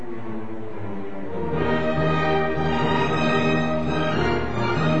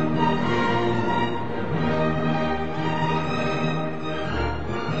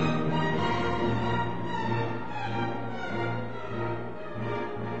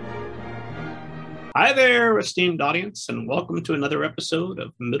Hi there, esteemed audience, and welcome to another episode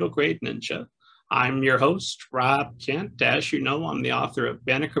of Middle Grade Ninja. I'm your host, Rob Kent. As you know, I'm the author of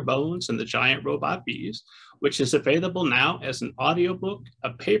Banneker Bones and the Giant Robot Bees, which is available now as an audiobook, a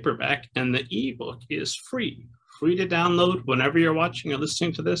paperback, and the ebook is free. Free to download whenever you're watching or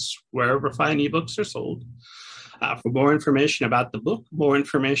listening to this, wherever fine ebooks are sold. For more information about the book, more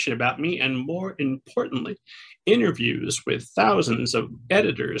information about me, and more importantly, interviews with thousands of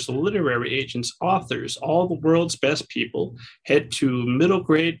editors, literary agents, authors, all the world's best people, head to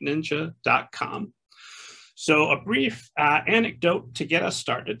middlegradeninja.com. So, a brief anecdote to get us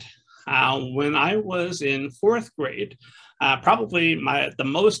started. When I was in fourth grade, probably the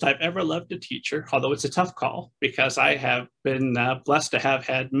most I've ever loved a teacher, although it's a tough call because I have been blessed to have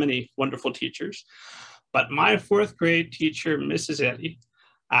had many wonderful teachers. But my fourth grade teacher, Mrs. Eddy,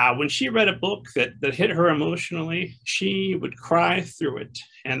 when she read a book that hit her emotionally, she would cry through it.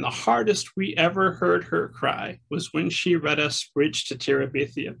 And the hardest we ever heard her cry was when she read us Bridge to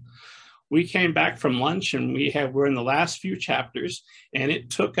Terabithia. We came back from lunch and we're in the last few chapters, and it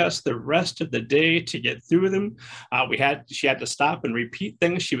took us the rest of the day to get through them. She had to stop and repeat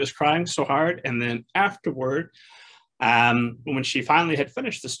things. She was crying so hard, and then afterward, when she finally had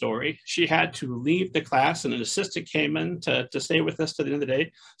finished the story, she had to leave the class, and an assistant came in to stay with us to the end of the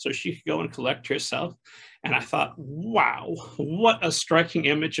day so she could go and collect herself. And I thought, wow, what a striking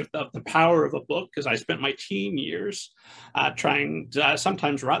image of the power of a book, because I spent my teen years trying,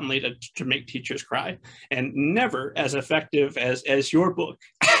 sometimes rottenly, to make teachers cry, and never as effective as your book.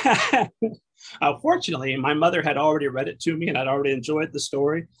 Fortunately, my mother had already read it to me, and I'd already enjoyed the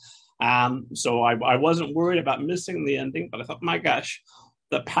story. So I wasn't worried about missing the ending, but I thought, my gosh,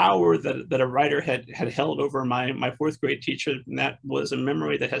 the power that a writer had held over my fourth grade teacher, and that was a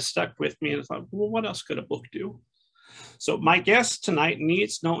memory that has stuck with me. And I thought, well, what else could a book do? So my guest tonight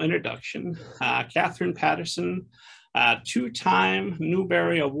needs no introduction. Katherine Paterson, two-time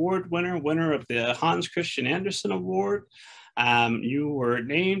Newbery Award winner of the Hans Christian Andersen Award. You were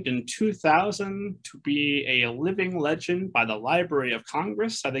named in 2000 to be a living legend by the Library of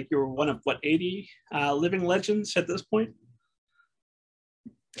Congress. I think you were one of, 80 living legends at this point?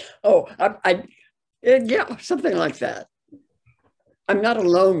 Oh, yeah, something like that. I'm not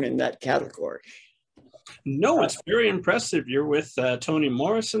alone in that category. No, it's very impressive. You're with Toni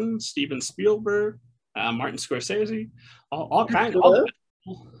Morrison, Steven Spielberg, Martin Scorsese, all kinds of.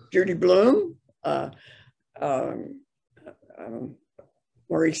 Judy Blume,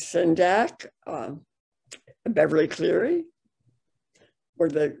 Maurice Sendak, Beverly Cleary.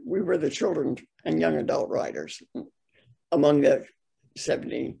 We were the children and young adult writers among the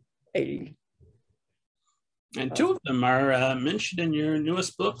 70, 80. And two of them are mentioned in your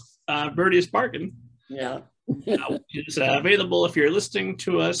newest book, Birdie's Bargain. Yeah. It's available if you're listening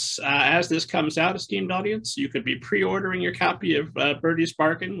to us as this comes out, esteemed audience. You could be pre-ordering your copy of Birdie's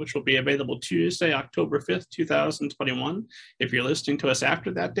Bargain, which will be available Tuesday, October 5th, 2021. If you're listening to us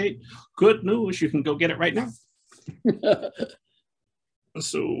after that date, good news, you can go get it right now.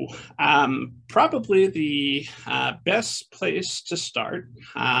 So probably the best place to start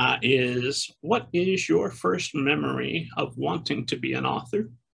is, what is your first memory of wanting to be an author?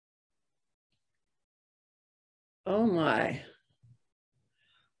 Oh my.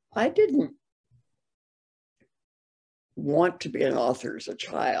 I didn't want to be an author as a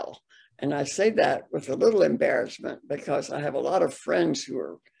child. And I say that with a little embarrassment because I have a lot of friends who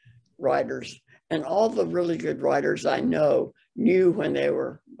are writers, and all the really good writers I know knew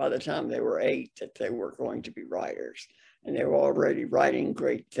by the time they were 8, that they were going to be writers, and they were already writing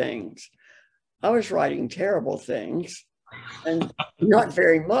great things. I was writing terrible things and not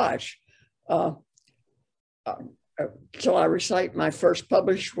very much. Shall I recite my first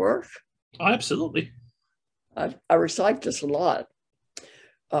published work? Oh, absolutely. I recite this a lot.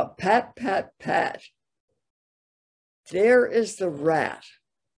 Pat, pat, pat. There is the rat.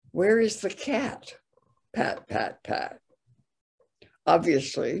 Where is the cat? Pat, pat, pat.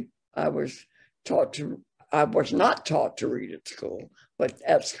 Obviously, I was not taught to read at school, but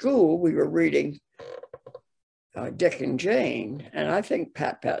at school we were reading Dick and Jane, and I think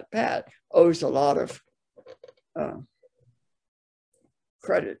Pat, pat, pat owes a lot of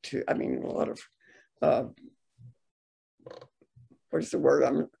credit to, a lot of, what's the word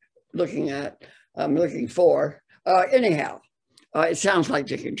I'm looking for? Anyhow, it sounds like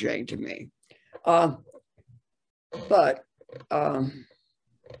Dick and Jane to me. But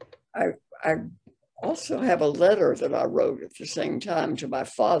I also have a letter that I wrote at the same time to my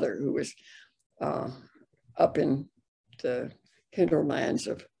father, who was up in the hinterlands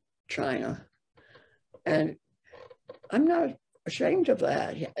of China. And I'm not ashamed of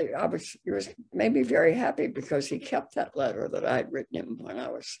that. He was made me very happy because he kept that letter that I had written him when I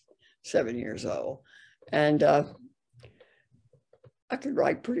was 7 years old. And I could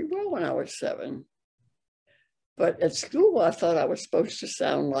write pretty well when I was 7. But at school, I thought I was supposed to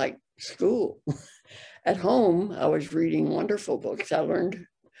sound like school. At home, I was reading wonderful books.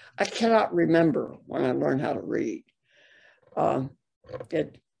 I cannot remember when I learned how to read.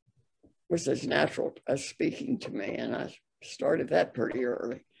 It was as natural as speaking to me, and I started that pretty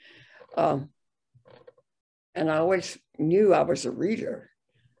early. And I always knew I was a reader,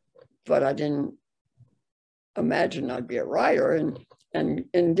 but I didn't imagine I'd be a writer. And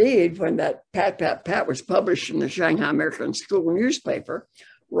indeed, when that Pat, Pat, Pat was published in the Shanghai American School newspaper,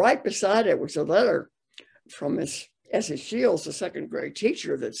 right beside it was a letter from Miss Essie Shields, the second grade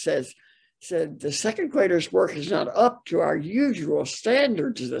teacher, that said, the second graders' work is not up to our usual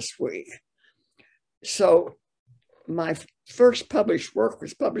standards this week. So my first published work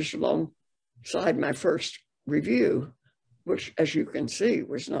was published alongside my first review, which, as you can see,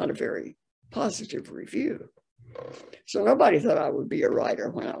 was not a very positive review. So nobody thought I would be a writer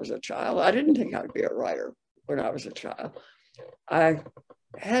when I was a child. I didn't think I'd be a writer when I was a child. I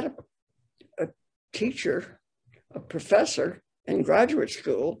had a teacher, a professor in graduate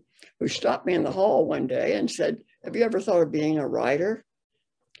school, who stopped me in the hall one day and said, "Have you ever thought of being a writer?"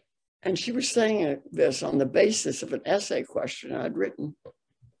 And she was saying this on the basis of an essay question I'd written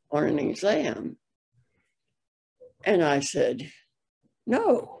on an exam. And I said,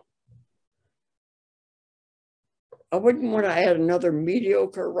 "No. I wouldn't want to add another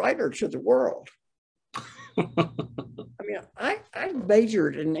mediocre writer to the world." I mean, I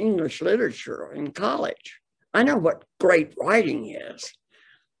majored in English literature in college. I know what great writing is.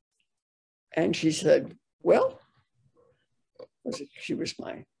 And she said, well, she was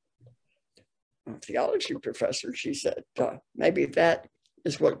my theology professor. She said, maybe that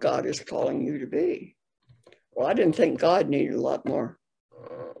is what God is calling you to be. Well, I didn't think God needed a lot more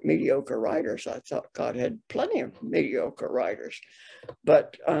mediocre writers. I thought God had plenty of mediocre writers.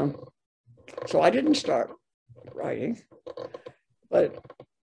 But so I didn't start writing. But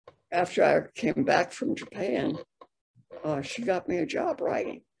after I came back from Japan, she got me a job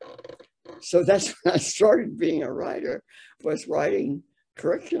writing. So that's when I started being a writer, was writing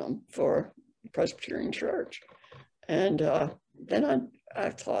curriculum for Presbyterian Church. And then I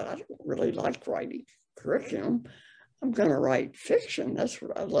thought, I don't really like writing curriculum. I'm going to write fiction. That's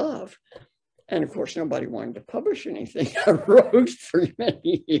what I love. And of course, nobody wanted to publish anything I wrote for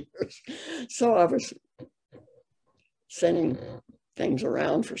many years. So I was sending things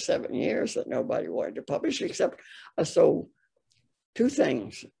around for 7 years that nobody wanted to publish, except I sold 2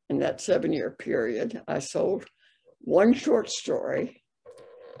 things in that 7-year period. I sold 1 short story,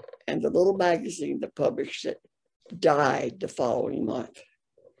 and the little magazine that published it died the following month.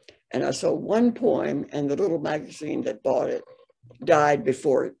 And I sold 1 poem, and the little magazine that bought it died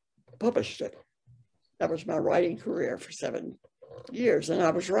before it published it. That was my writing career for 7 years. And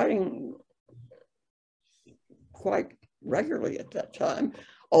I was writing quite regularly at that time,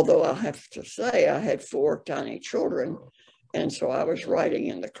 although I have to say I had 4 tiny children. And so I was writing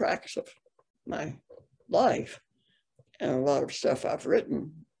in the cracks of my life. And a lot of stuff I've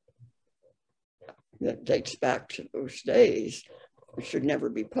written that dates back to those days should never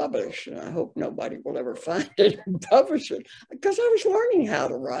be published. And I hope nobody will ever find it and publish it, because I was learning how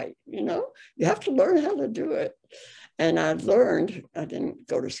to write. You know, you have to learn how to do it. And I learned, I didn't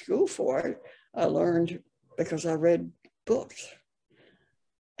go to school for it. I learned because I read books.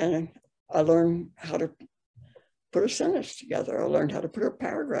 And I learned how to put a sentence together. I learned how to put a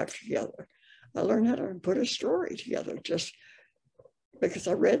paragraph together. I learned how to put a story together just because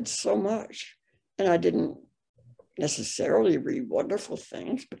I read so much. And I didn't necessarily read wonderful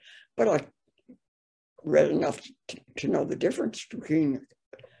things, but I read enough to know the difference between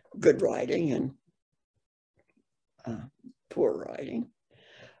good writing and poor writing.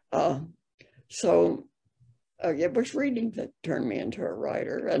 So it was reading that turned me into a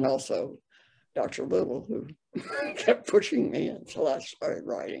writer, and also Dr. Little, who kept pushing me until I started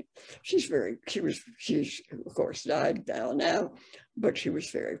writing. She's of course died now, but she was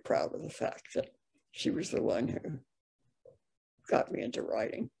very proud of the fact that she was the one who got me into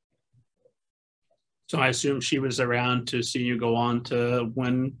writing. So I assume she was around to see you go on to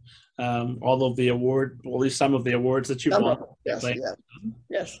win all of the award, or at least some of the awards that you won.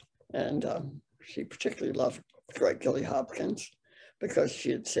 Yes. And she particularly loved Greg Gilly Hopkins, because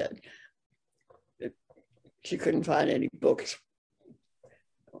she had said that she couldn't find any books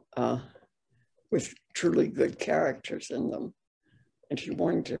with truly good characters in them. And she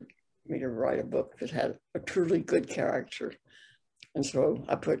wanted me to write a book that had a truly good character And so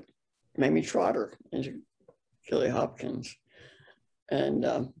I put Mamie Trotter into Gilly Hopkins. And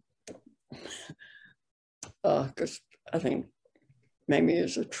because I think Mamie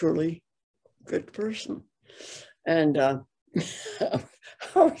is a truly good person. And I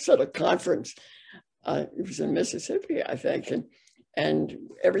was at a conference, it was in Mississippi, I think, and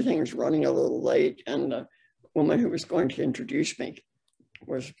everything was running a little late. And the woman who was going to introduce me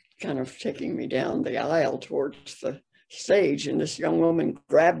was kind of taking me down the aisle towards the stage. And this young woman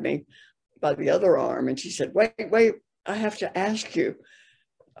grabbed me by the other arm and she said, wait, I have to ask you.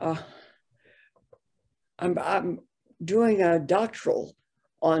 I'm doing a doctoral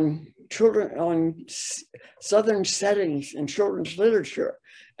on children, on Southern settings in children's literature.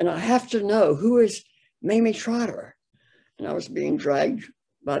 And I have to know, who is Mamie Trotter? And I was being dragged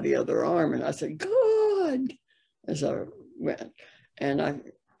by the other arm. And I said, God, as I went. And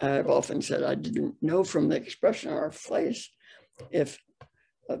I've often said I didn't know from the expression on her face if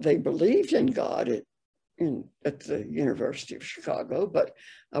they believed in God at the University of Chicago, but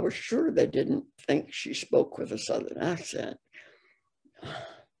I was sure they didn't think she spoke with a Southern accent.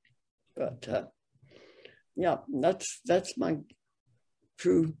 But yeah, that's my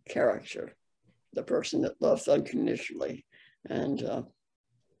true character, the person that loves unconditionally and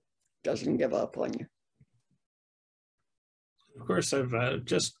doesn't give up on you. Of course, I've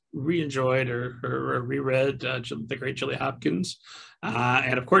just re-enjoyed or reread the great Gilly Hopkins,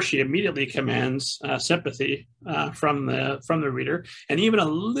 and of course, she immediately commands sympathy from the reader, and even a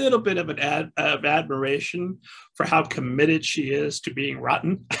little bit of of admiration for how committed she is to being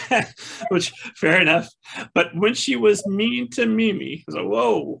rotten, which fair enough. But when she was mean to Mimi, I was like,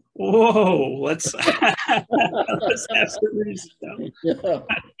 whoa, let's let's have some reason. Yeah.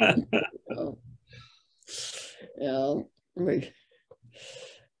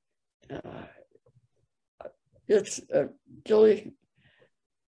 It's Gilly.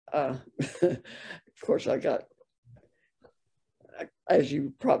 Of course, I got, as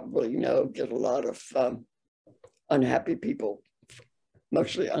you probably know, get a lot of unhappy people,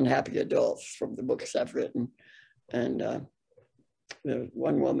 mostly unhappy adults from the books I've written. And there was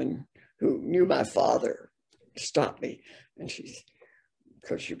one woman who knew my father stopped me, and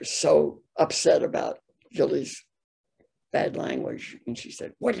because she was so upset about Gilly's bad language. And she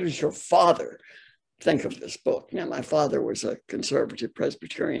said, what does your father think of this book? Now, my father was a conservative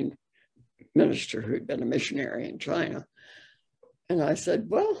Presbyterian minister who had been a missionary in China. And I said,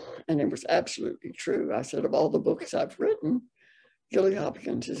 well, and it was absolutely true. I said, of all the books I've written, Gilly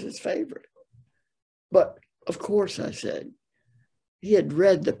Hopkins is his favorite. But of course, I said, he had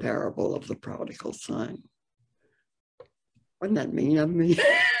read the parable of the prodigal son. Wasn't that mean of me?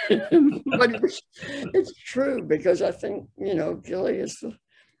 But it's true, because I think, Gilly is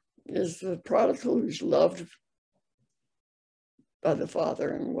the prodigal who's loved by the father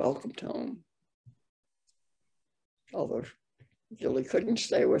and welcomed home. Although Gilly couldn't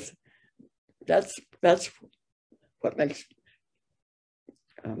stay with, that's what makes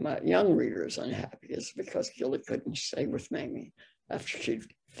my young readers unhappy, is because Gilly couldn't stay with Mamie after she'd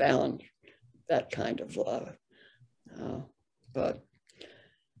found that kind of love. But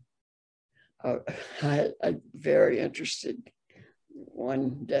I'm very interested.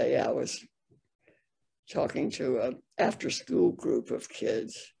 One day I was talking to an after-school group of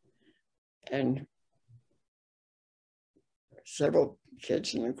kids, and several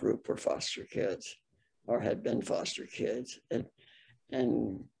kids in the group were foster kids or had been foster kids.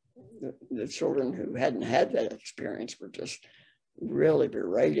 And the children who hadn't had that experience were just really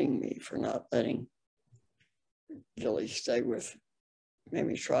berating me for not letting Gilly stay with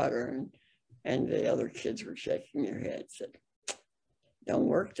Mamie Trotter, and the other kids were shaking their heads, said, don't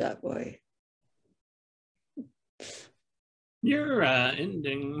work that way. Your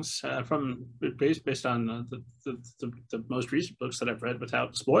endings from based on the most recent books that I've read,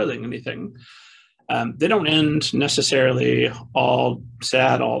 without spoiling anything, they don't end necessarily all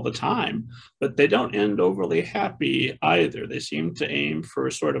sad all the time, but they don't end overly happy either. They seem to aim for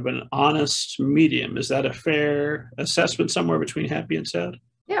sort of an honest medium. Is that a fair assessment, somewhere between happy and sad?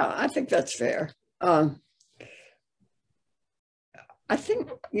 Yeah, I think that's fair. I think,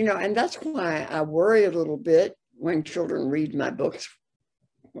 and that's why I worry a little bit when children read my books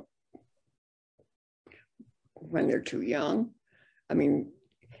when they're too young. I mean,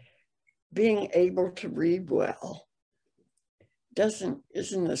 being able to read well isn't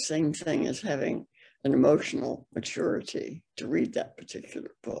the same thing as having an emotional maturity to read that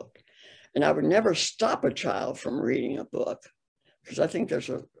particular book. And I would never stop a child from reading a book, because I think there's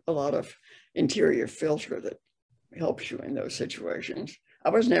a lot of interior filter that helps you in those situations.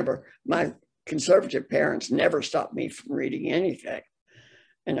 My conservative parents never stopped me from reading anything.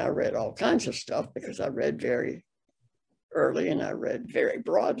 And I read all kinds of stuff because I read very early and I read very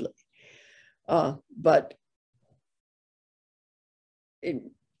broadly. But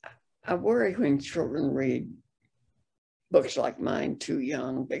I worry when children read books like mine too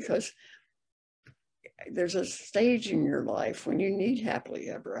young, because there's a stage in your life when you need happily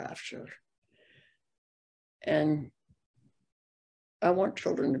ever after. And I want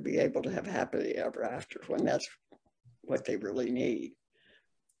children to be able to have happily ever after when that's what they really need.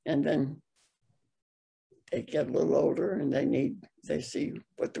 And then they get a little older and they see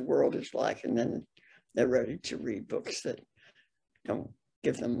what the world is like, and then they're ready to read books that don't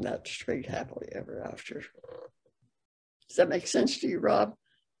give them that straight happily ever after. Does that make sense to you, Rob?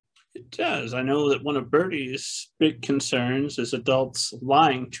 It does. I know that one of Birdie's big concerns is adults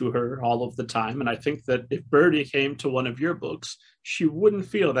lying to her all of the time. And I think that if Birdie came to one of your books, she wouldn't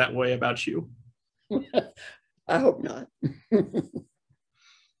feel that way about you. I hope not.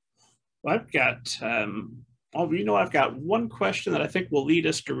 I've got, I've got one question that I think will lead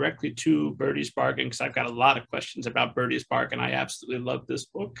us directly to Birdie's Bargain, because I've got a lot of questions about Birdie's Bargain. I absolutely love this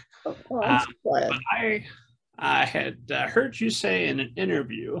book. I'm glad. But I had heard you say in an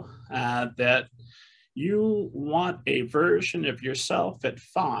interview that you want a version of yourself at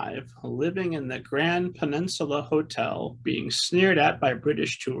 5 living in the Grand Peninsula Hotel, being sneered at by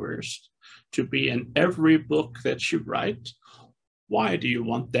British tourists, to be in every book that you write. Why do you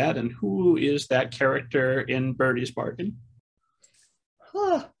want that? And who is that character in Birdie's Bargain?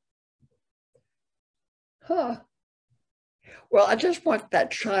 Well, I just want that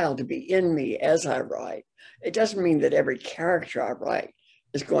child to be in me as I write. It doesn't mean that every character I write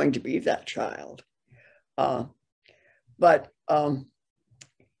is going to be that child. But I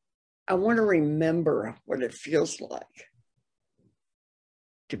want to remember what it feels like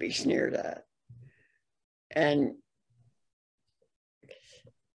to be sneered at. And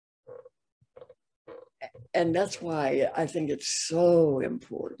that's why I think it's so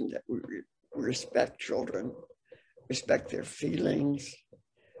important that we respect children, respect their feelings,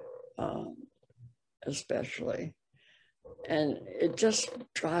 especially. And it just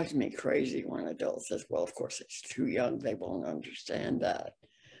drives me crazy when adults say, well, of course, it's too young. They won't understand that.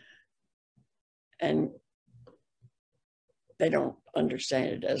 And they don't understand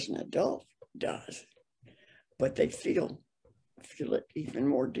it as an adult does, but they feel it even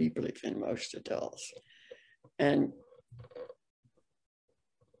more deeply than most adults. And,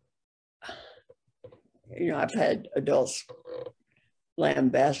 I've had adults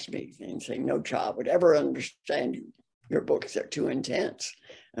lambast me and say, no child would ever understand your books, they're too intense.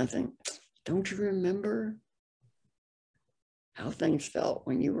 And I think, don't you remember how things felt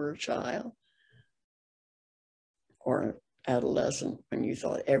when you were a child or an adolescent, when you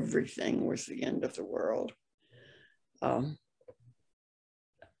thought everything was the end of the world?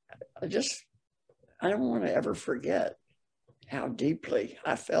 I don't want to ever forget how deeply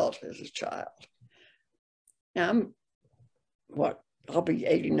I felt as a child. Now I'll be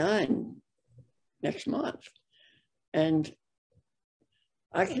 89 next month. And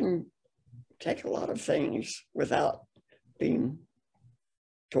I can take a lot of things without being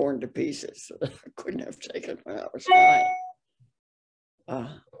torn to pieces that I couldn't have taken when I was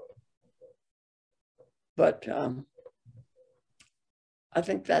 9. But I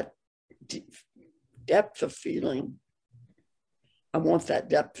think that depth of feeling, I want that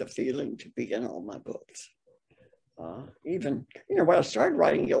depth of feeling to be in all my books. Even, when I started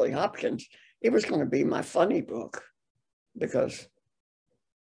writing Gilly Hopkins, it was going to be my funny book because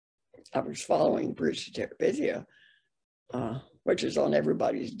I was following Bridge to Terabithia, which is on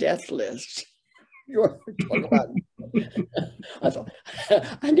everybody's death list. You want to talk about I thought,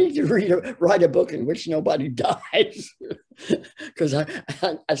 I need to write a book in which nobody dies, because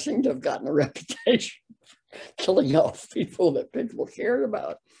I seem to have gotten a reputation for killing off people that people cared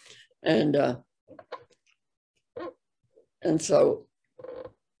about. And so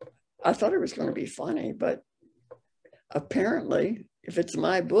I thought it was going to be funny, but apparently, if it's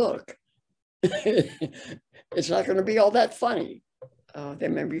my book, it's not going to be all that funny. There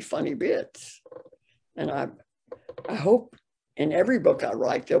may be funny bits. And I hope in every book I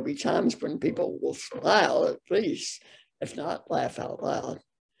write, there'll be times when people will smile at least, if not laugh out loud.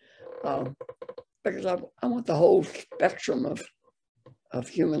 Because I want the whole spectrum of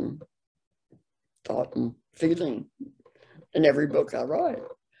human thought and feeling in every book I write.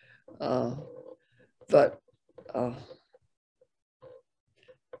 But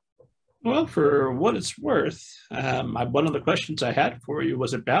Well, for what it's worth, one of the questions I had for you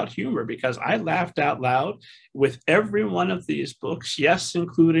was about humor because I laughed out loud with every one of these books. Yes,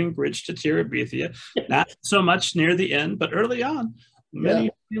 including Bridge to Terabithia. Not so much near the end, but early on, Yeah.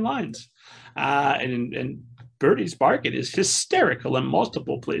 many lines. And Bertie's Bargain is hysterical in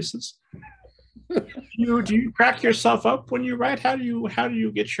multiple places. Do you crack yourself up when you write? How do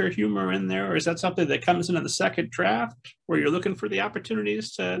you get your humor in there, or is that something that comes in the second draft where you're looking for the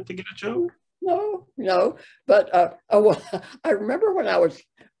opportunities to get a joke? No, no. But I remember when I was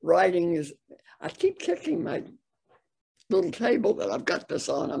writing, I keep kicking my little table that I've got this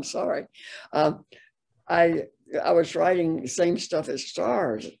on. I'm sorry. Um, I I was writing the same stuff as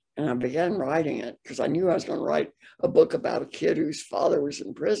Stars, and I began writing it because I knew I was going to write a book about a kid whose father was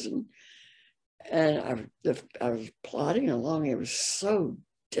in prison. And I was plodding along. It was so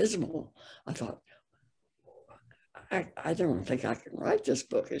dismal. I thought, I don't think I can write this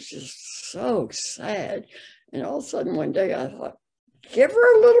book. It's just so sad. And all of a sudden one day I thought, give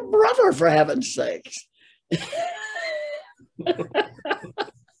her a little brother for heaven's sakes.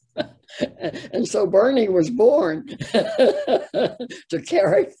 And so Bernie was born to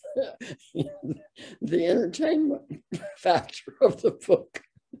carry the entertainment factor of the book.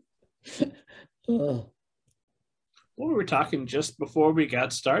 Well, we were talking just before we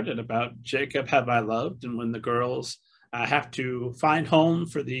got started about Jacob Have I Loved, and when the girls have to find home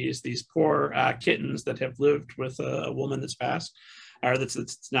for these poor kittens that have lived with a woman that's passed, or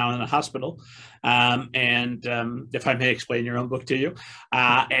that's now in a hospital. And if I may explain your own book to you,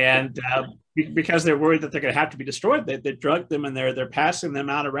 and because they're worried that they're going to have to be destroyed, they drug them and they're passing them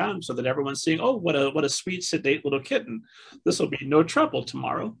out around so that everyone's seeing, oh, what a sweet, sedate little kitten. This will be no trouble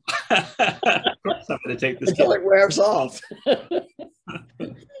tomorrow. Of course, I'm going to take this until it wears off.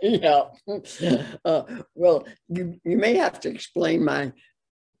 Yeah. Well, you may have to explain my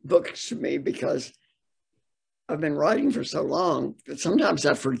books to me because I've been writing for so long that sometimes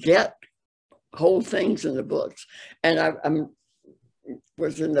I forget whole things in the books. And I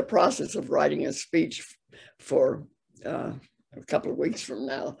was in the process of writing a speech for a couple of weeks from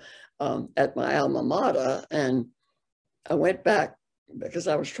now at my alma mater. And I went back because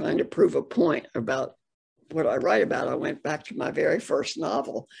I was trying to prove a point about what I write about. I went back to my very first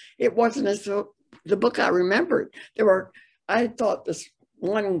novel. It wasn't as though the book I remembered. I thought this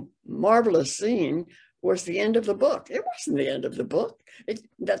one marvelous scene was the end of the book. It wasn't the end of the book.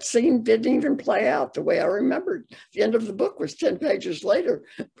 That scene didn't even play out the way I remembered. The end of the book was 10 pages later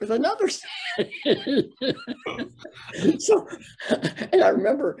with another scene. So, and I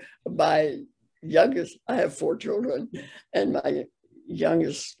remember my youngest, I have 4 children, and my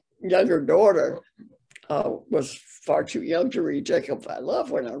younger daughter was far too young to read Jacob I Love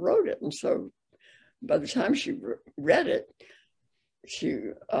when I wrote it. And so by the time she read it,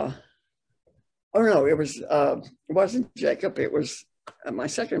 oh no, it wasn't Jacob. It was my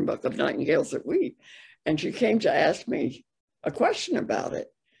second book, Of Nightingales That Weep. And she came to ask me a question about it.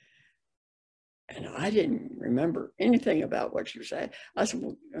 And I didn't remember anything about what she was saying. I said,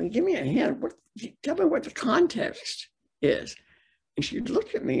 well, give me a hint. Tell me what the context is. And she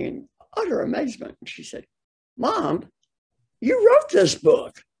looked at me in utter amazement. And she said, Mom, you wrote this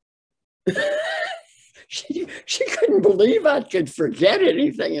book. She couldn't believe I could forget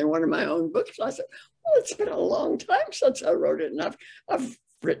anything in one of my own books. I said, well, it's been a long time since I wrote it. And I've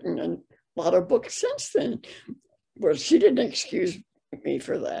written a lot of books since then. Well, she didn't excuse me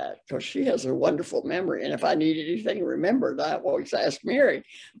for that because she has a wonderful memory. And if I need anything remembered, I always ask Mary.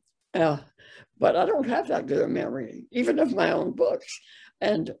 But I don't have that good a memory, even of my own books.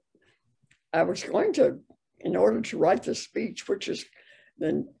 And I was going to, in order to write the speech, which is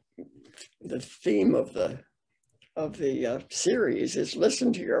the theme of the series, is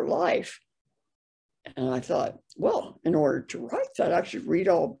listen to your life. And I thought, well, in order to write that, I should reread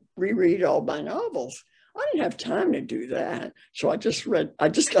all my novels. I didn't have time to do that. So I just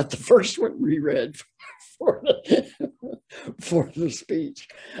got the first one reread for the speech.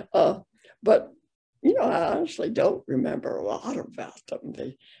 But, I honestly don't remember a lot about them.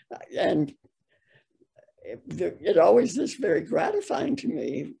 And it always is very gratifying to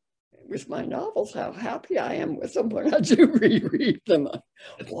me with my novels, how happy I am with them when I do reread them.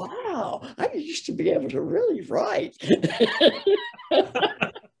 Wow, I used to be able to really write.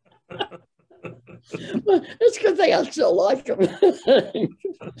 It's a good thing I still like them.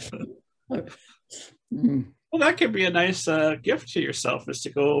 Well, that could be a nice gift to yourself, is to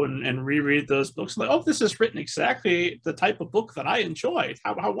go and reread those books. Like, oh, this is written exactly the type of book that I enjoy.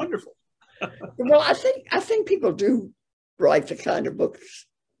 How wonderful. Well, I think people do write the kind of books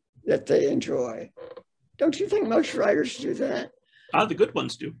that they enjoy. Don't you think most writers do that? The good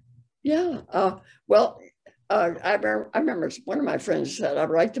ones do. Yeah. I remember one of my friends said, I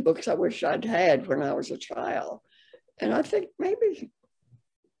write the books I wish I'd had when I was a child. And I think maybe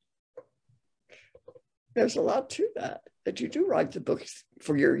there's a lot to that, that you do write the books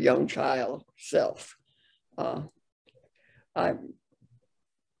for your young child self. Uh, I,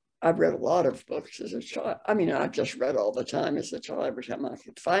 I've read a lot of books as a child. I mean, I just read all the time as a child, every time I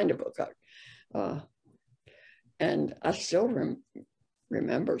could find a book. And I still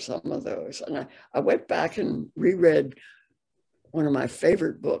remember some of those. And I went back and reread one of my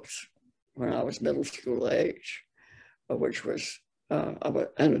favorite books when I was middle school age, which was an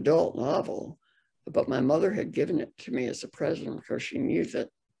adult novel. But my mother had given it to me as a present because she knew that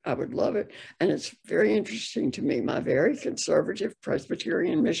I would love it. And it's very interesting to me. My very conservative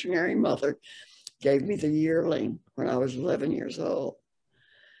Presbyterian missionary mother gave me The Yearling when I was 11 years old.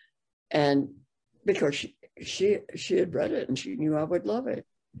 And because she had read it and she knew I would love it.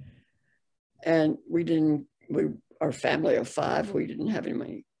 And we our family of five, we didn't have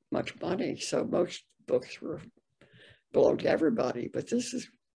much money. So most books belonged to everybody. But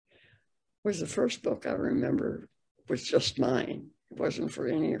was the first book I remember was just mine. It wasn't for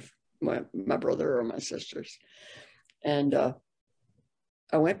any of my brother or my sisters. And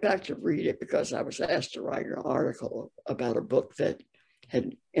I went back to read it because I was asked to write an article about a book that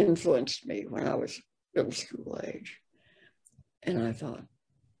had influenced me when I was middle school age. And I thought,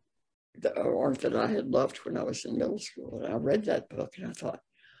 or that I had loved when I was in middle school. And I read that book and I thought,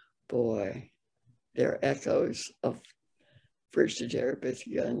 boy, there are echoes of Bridge to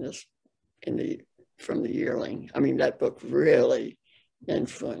Terabithia from The Yearling. I mean, that book really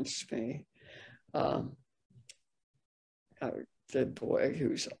influenced me. The boy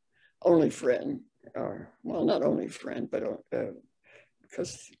whose only friend, or well, not only friend, but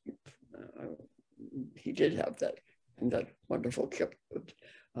because he did have that wonderful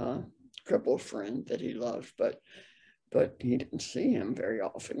crippled friend that he loved, but he didn't see him very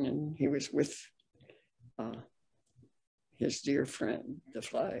often, and he was with his dear friend, the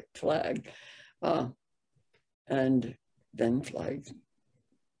Flag, and then Flag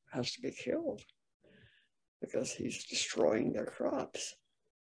has to be killed because he's destroying their crops,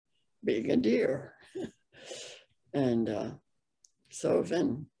 being a deer. And so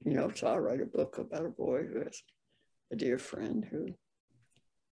then, so I write a book about a boy who has a dear friend who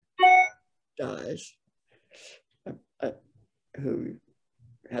dies, who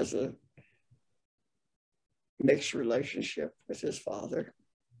has a mixed relationship with his father.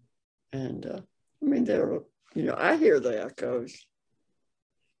 And I mean, I hear the echoes.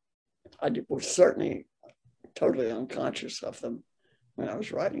 I was certainly totally unconscious of them when I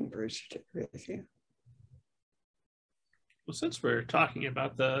was writing Bridge to Terabithia. Well, since we're talking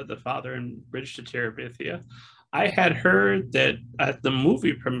about the father in Bridge to Terabithia, I had heard that at the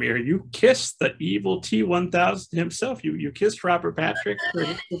movie premiere, you kissed the evil T-1000 himself. You kissed Robert Patrick for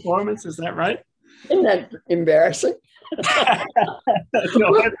his performance. Is that right? Isn't that embarrassing?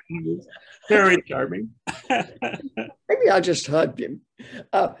 No, very charming. Maybe I just hugged him,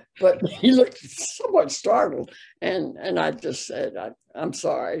 but he looked somewhat startled, and I just said, "I'm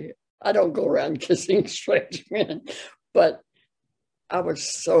sorry. I don't go around kissing strange men," but I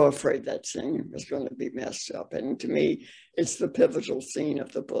was so afraid that scene was going to be messed up. And to me, it's the pivotal scene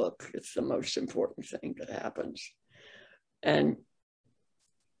of the book. It's the most important thing that happens. And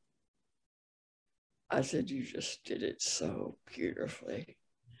I said, you just did it so beautifully.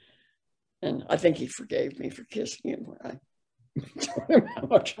 And I think he forgave me for kissing him when I told him how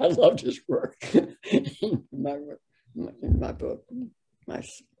much I loved his work in my book,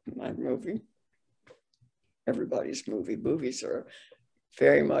 my movie, everybody's movie. Movies are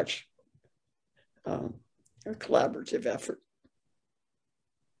very much a collaborative effort.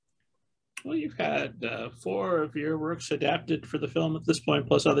 Well, you've had 4 of your works adapted for the film at this point,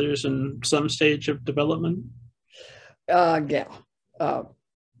 plus others in some stage of development. Yeah.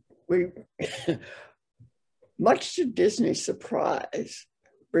 We, much to Disney's surprise,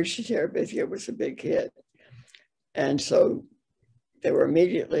 Bridge to Terabithia was a big hit. And so they were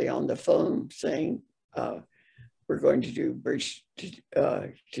immediately on the phone saying, we're going to do Bridge to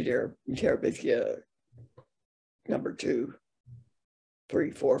Terabithia number 2,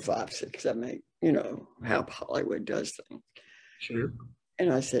 3, 4, 5, 6, 7, 8, how Hollywood does things. Sure.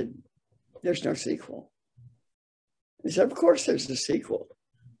 And I said, there's no sequel. He said, of course there's a sequel.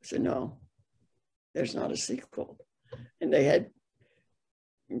 I said, no, there's not a sequel. And they had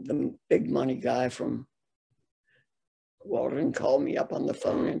the big money guy from Walden call me up on the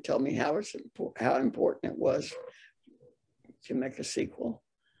phone and tell me how important it was to make a sequel.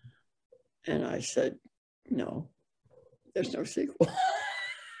 And I said, no, there's no sequel.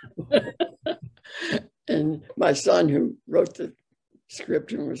 And my son, who wrote the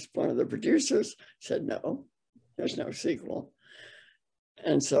script and was one of the producers, said, no, there's no sequel.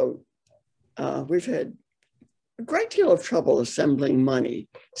 And so we've had a great deal of trouble assembling money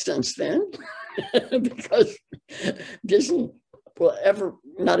since then because Disney will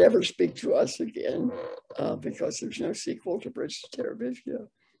not ever speak to us again because there's no sequel to Bridge to Terabithia.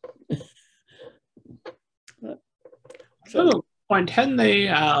 So, point 10, they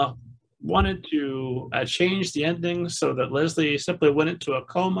wanted to change the ending so that Leslie simply went into a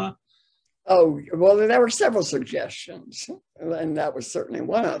coma. Oh, well, there were several suggestions, and that was certainly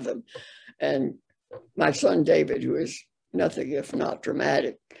one of them. And my son, David, who is nothing if not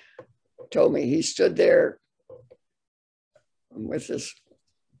dramatic, told me he stood there with this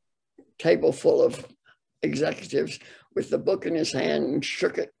table full of executives with the book in his hand and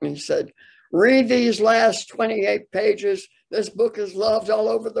shook it. And he said, read these last 28 pages. This book is loved all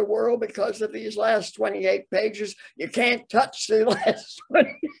over the world because of these last 28 pages. You can't touch the last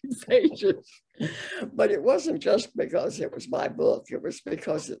 28 pages. But it wasn't just because it was my book. It was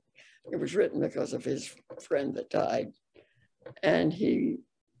because it was written because of his friend that died. And he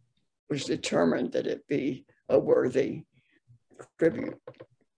was determined that it be a worthy tribute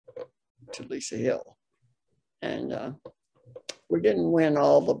to Lisa Hill. And we didn't win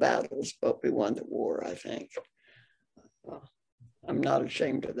all the battles, but we won the war, I think. I'm not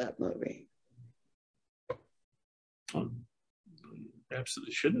ashamed of that movie.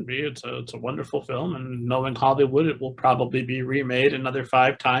 Absolutely shouldn't be. It's a wonderful film, and knowing Hollywood, it will probably be remade another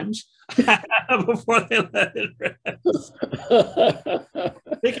 5 times before they let it rest.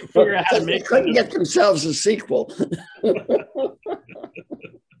 They can figure out how to make. They couldn't get themselves a sequel.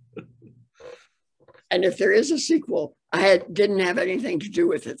 And if there is a sequel, didn't have anything to do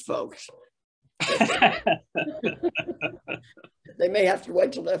with it, folks. They may have to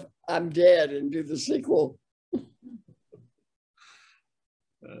wait till I'm dead and do the sequel.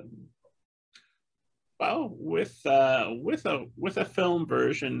 Well, with a film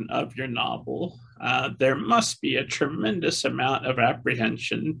version of your novel, there must be a tremendous amount of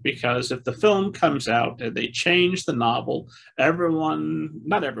apprehension, because if the film comes out and they change the novel,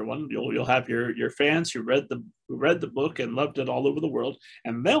 not everyone, you'll have your fans who read the book and loved it all over the world,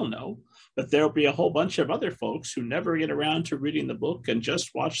 and they'll know. But there'll be a whole bunch of other folks who never get around to reading the book and just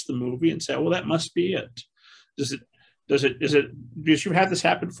watch the movie and say, "Well, that must be it." Is it because you've had this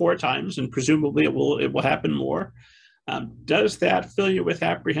happen 4 times, and presumably it will happen more? Does that fill you with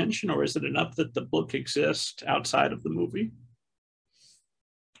apprehension, or is it enough that the book exists outside of the movie?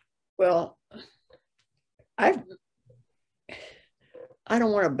 Well, I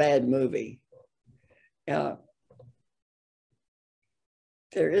don't want a bad movie.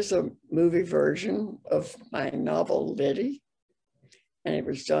 There is a movie version of my novel, Liddy, and it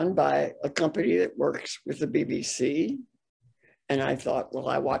was done by a company that works with the BBC. And I thought, well,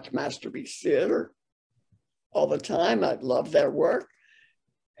 I watch Masterpiece Theater all the time. I'd love their work.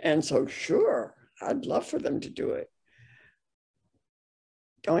 And so, sure, I'd love for them to do it.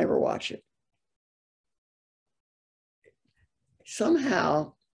 Don't ever watch it.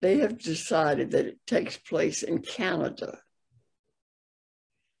 Somehow, they have decided that it takes place in Canada.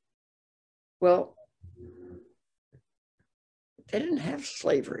 Well, they didn't have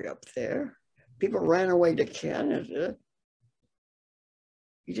slavery up there. People ran away to Canada.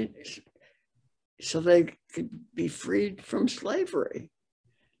 So they could be freed from slavery.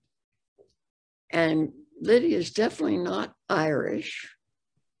 And Liddy is definitely not Irish.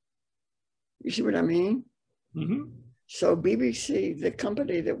 You see what I mean? Mm-hmm. So BBC, the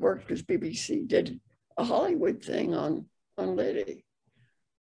company that worked with BBC, did a Hollywood thing on Liddy,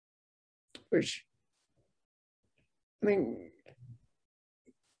 which, I mean,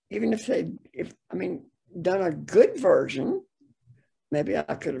 even if done a good version, maybe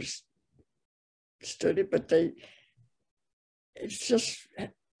I could have stood it, but it's just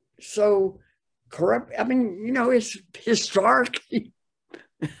so corrupt. I mean, it's historically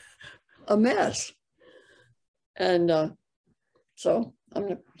a mess. And so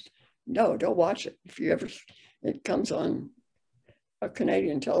don't watch it. It comes on a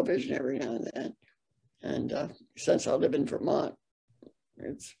Canadian television every now and then. And since I live in Vermont,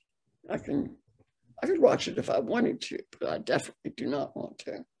 I could watch it if I wanted to, but I definitely do not want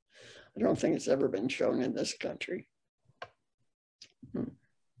to. I don't think it's ever been shown in this country.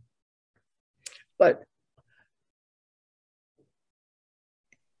 But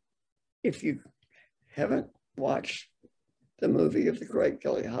if you haven't watched the movie of the great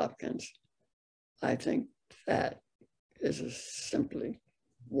Gilly Hopkins, I think that is a simply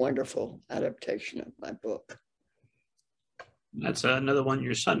wonderful adaptation of my book. That's another one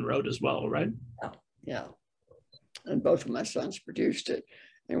your son wrote as well, right? Yeah. And both of my sons produced it.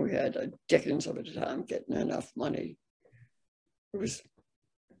 And we had a dickens of a time getting enough money. It was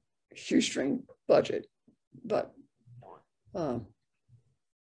a shoestring budget, but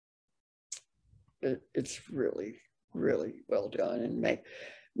it's really, really well done. And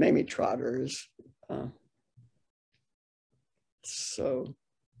Mamie Trotter is so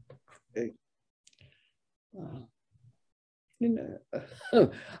big.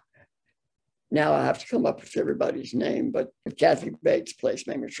 Now I have to come up with everybody's name, but Kathy Bates plays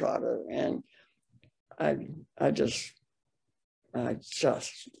Mamie Trotter, and I just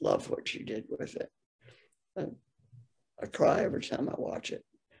love what she did with it. I cry every time I watch it,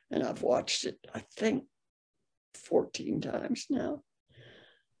 and I've watched it, I think, 14 times now.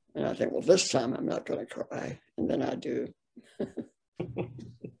 And I think, well, this time I'm not going to cry, and then I do.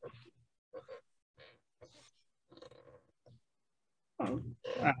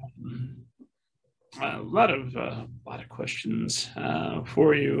 A lot of questions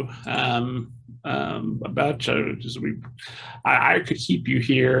for you about I could keep you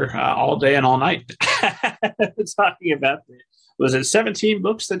here all day and all night talking about it. Was it 17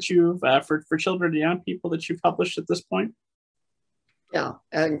 books that you've for children and young people that you've published at this point? Yeah,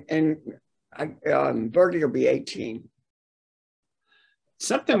 and Birdie will be 18.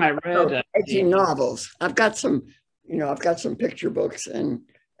 Something I read 18 novels. I've got some picture books and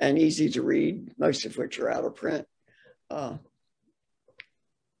easy to read, most of which are out of print. But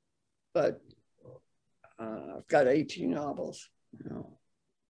I've got 18 novels.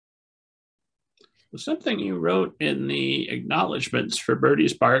 Something you wrote in the acknowledgments for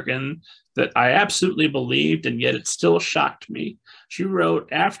Birdie's Bargain that I absolutely believed, and yet it still shocked me. She wrote,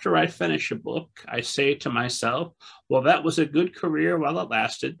 "After I finish a book, I say to myself, well, that was a good career while it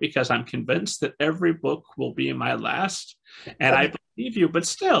lasted, because I'm convinced that every book will be my last." And I believe you, but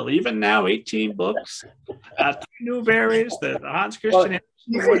still, even now, 18 books, 2 Newberries, the Hans Christian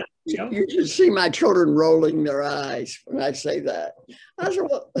Andersen. You should see my children rolling their eyes when I say that. I said,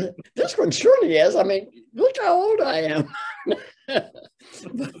 well, this one surely is. I mean, look how old I am.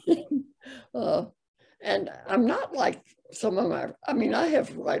 And I'm not like some of I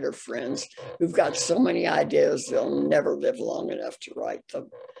have writer friends who've got so many ideas, they'll never live long enough to write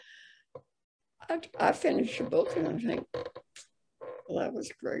them. I finish a book and I think, well, that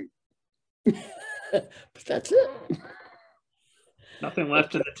was great. But that's it. Nothing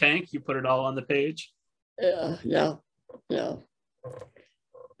left in the tank. You put it all on the page. Yeah.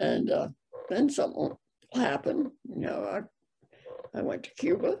 And then something happened. I went to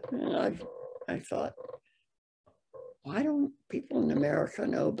Cuba, and I thought, why don't people in America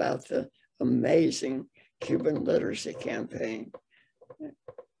know about the amazing Cuban literacy campaign?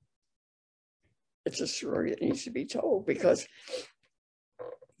 It's a story that needs to be told, because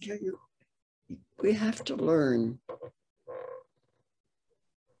we have to learn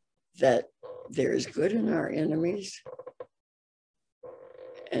that there is good in our enemies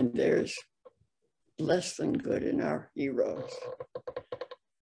and there's less than good in our heroes.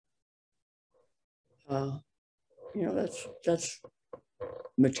 That's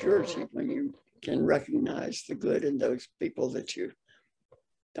maturity, when you can recognize the good in those people that you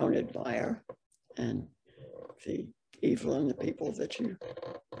don't admire and the evil in the people that you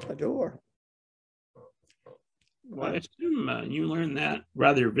adore. Well, I assume you learned that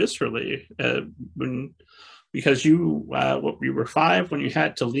rather viscerally because you were 5 when you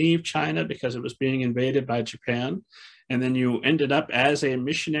had to leave China because it was being invaded by Japan, and then you ended up as a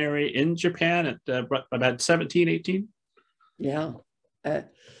missionary in Japan at about 17, 18. Yeah,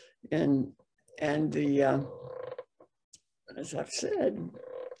 and the as I've said,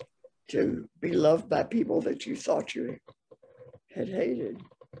 to be loved by people that you thought you had hated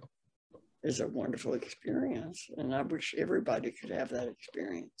is a wonderful experience, and I wish everybody could have that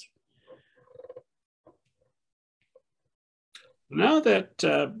experience. Now that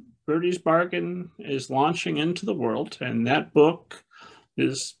Birdie's Bargain is launching into the world, and that book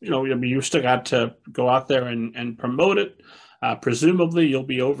is, you still got to go out there and promote it. Presumably, you'll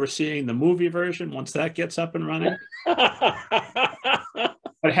be overseeing the movie version once that gets up and running.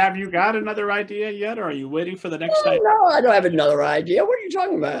 But have you got another idea yet, or are you waiting for the next idea? No, I don't have another idea. What are you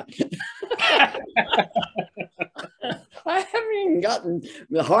talking about? I haven't even gotten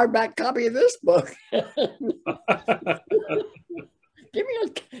the hardback copy of this book. Give me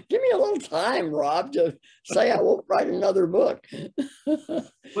a little time, Rob, to say I won't write another book.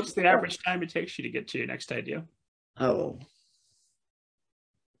 What's the average time it takes you to get to your next idea? Oh,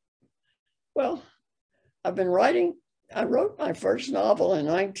 well, I've been writing. I wrote my first novel in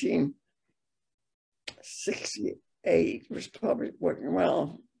 1960. 8. It was published,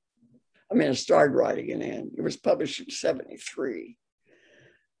 well, I mean, I started writing it in. It was published in 73.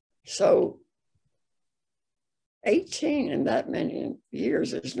 So 18 in that many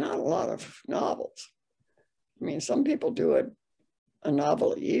years is not a lot of novels. I mean, some people do a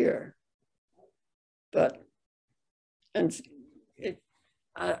novel a year, but, and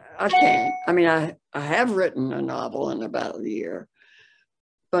I can't. I mean, I have written a novel in about a year,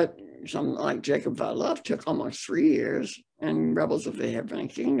 but something like Jacob I Love took almost 3 years, and Rebels of the Heavenly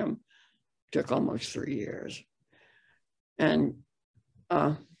Kingdom took almost 3 years. And,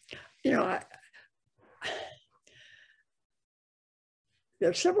 you know, there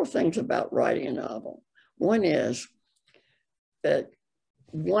are several things about writing a novel. One is that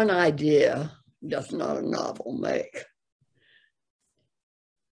one idea does not a novel make.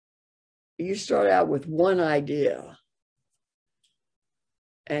 You start out with one idea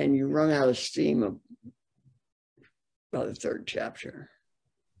and you run out of steam by the 3rd chapter.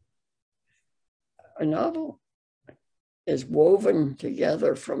 A novel is woven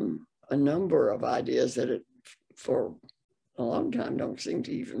together from a number of ideas that for a long time don't seem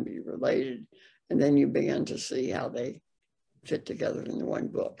to even be related. And then you begin to see how they fit together in one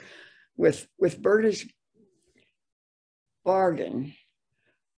book. With Berta's Bargain,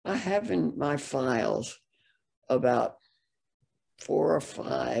 I have in my files about 4 or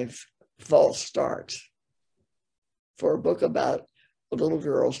 5 false starts for a book about a little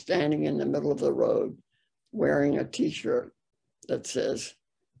girl standing in the middle of the road wearing a t-shirt that says,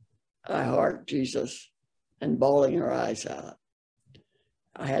 "I heart Jesus," and bawling her eyes out.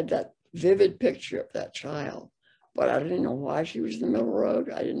 I had that vivid picture of that child, but I didn't know why she was in the middle of the road.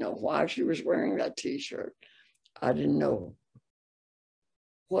 I didn't know why she was wearing that t-shirt. I didn't know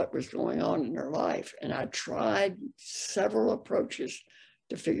what was going on in her life. And I tried several approaches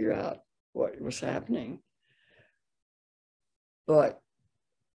to figure out what was happening. But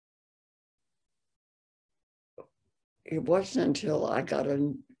it wasn't until I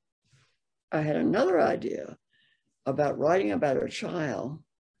had another idea about writing about a child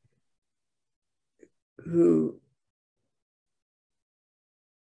who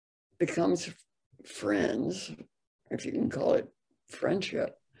becomes friends, if you can call it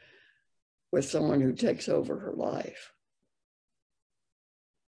friendship, with someone who takes over her life.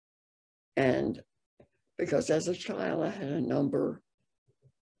 And because as a child, I had a number,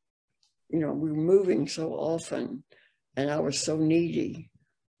 we were moving so often, and I was so needy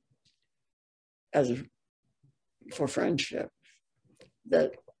for friendship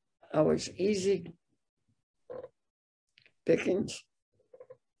that I was easy pickings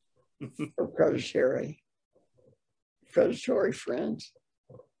for predatory friends.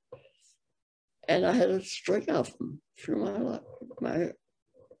 And I had a string of them through my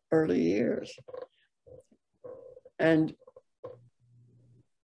early years. And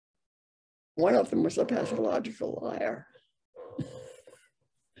one of them was a pathological liar.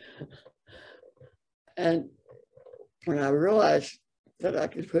 And when I realized that I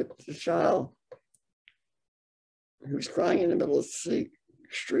could put the child who's crying in the middle of the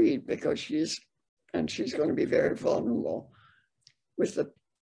street because she's going to be very vulnerable, with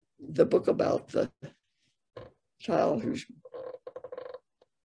the book about the child whose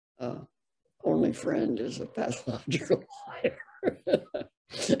only friend is a pathological liar.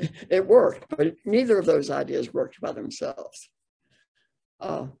 It worked, but neither of those ideas worked by themselves.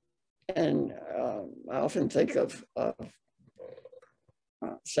 And I often think of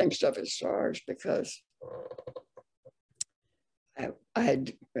Same Stuff as Stars, because I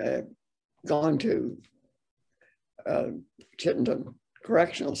had gone to Chittenden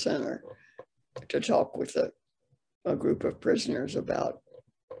Correctional Center to talk with a group of prisoners about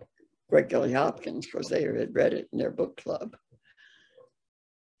Great Gilly Hopkins, because they had read it in their book club.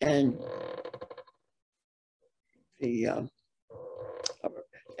 And they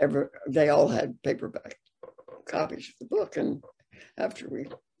all had paperback copies of the book. And after we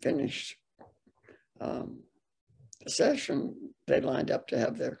finished the session, they lined up to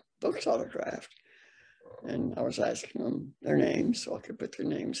have their books autographed. And I was asking them their names so I could put their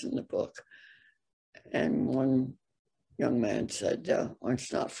names in the book. And one young man said, well,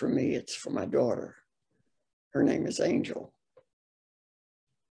 it's not for me, it's for my daughter. Her name is Angel.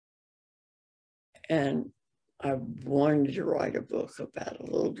 And I wanted to write a book about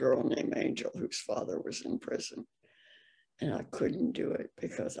a little girl named Angel whose father was in prison. And I couldn't do it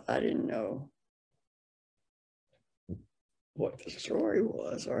because I didn't know what the story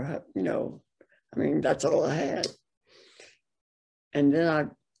was, or how, I mean, that's all I had. And then I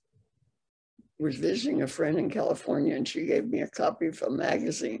was visiting a friend in California, and she gave me a copy of a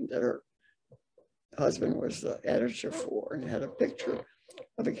magazine that her husband was the editor for, and had a picture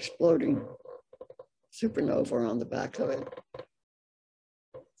of exploding supernova on the back of it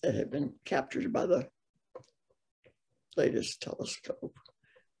that had been captured by the latest telescope.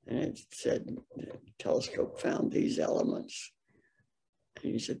 And it said, the telescope found these elements.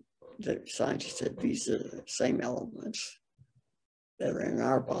 And he said, the scientist said, these are the same elements that are in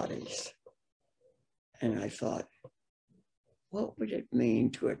our bodies. And I thought, what would it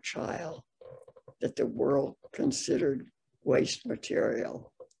mean to a child that the world considered waste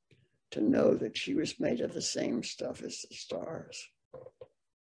material to know that she was made of the same stuff as the stars?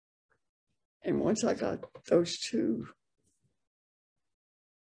 And once I got those two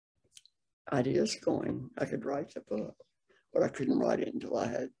ideas going, I could write the book, but I couldn't write it until I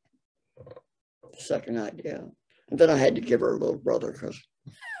had the second idea. And then I had to give her a little brother because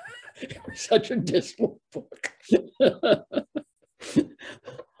it was such a dismal book.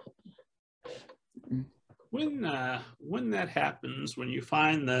 When that happens, when you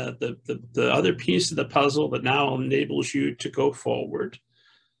find the other piece of the puzzle that now enables you to go forward,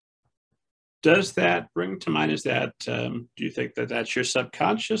 does that bring to mind, is that, do you think that that's your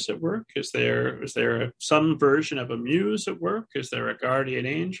subconscious at work? Is there some version of a muse at work? Is there a guardian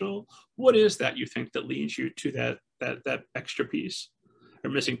angel? What is that you think that leads you to that extra piece or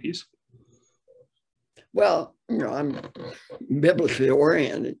missing piece? Well, I'm biblically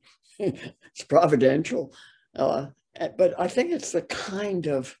oriented. It's providential. But I think it's the kind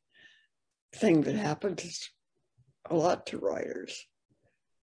of thing that happens a lot to writers.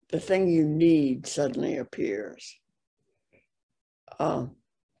 The thing you need suddenly appears. And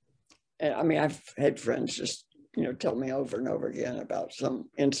I mean, I've had friends just, tell me over and over again about some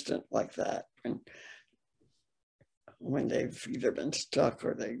instant like that. And when they've either been stuck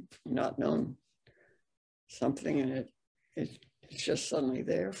or they've not known something, and it's just suddenly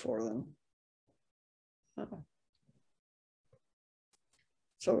there for them.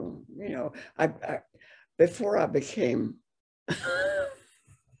 So, I before I became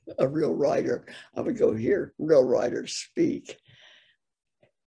a real writer, I would go hear real writers speak.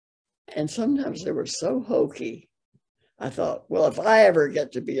 And sometimes they were so hokey. I thought, well, if I ever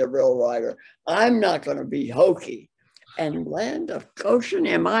get to be a real writer, I'm not going to be hokey. And land of Goshen,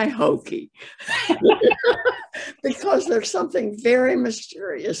 am I hokey? Because there's something very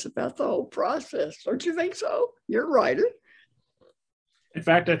mysterious about the whole process. Don't you think so? You're a writer. In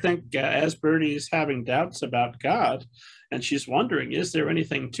fact, I think as Birdie's having doubts about God, and she's wondering, is there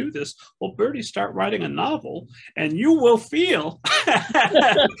anything to this? Well, Birdie, start writing a novel, and you will feel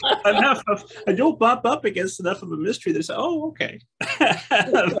enough of, and you'll bump up against enough of a mystery that say, oh, okay,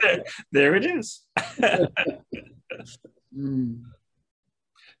 there it is.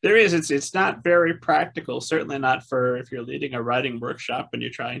 There is. It's not very practical. Certainly not for if you're leading a writing workshop and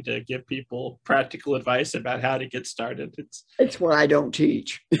you're trying to give people practical advice about how to get started. It's what I don't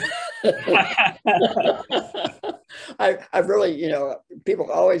teach. I really,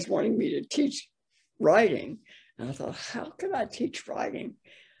 people always wanting me to teach writing, and I thought, how can I teach writing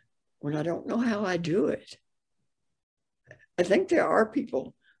when I don't know how I do it? I think there are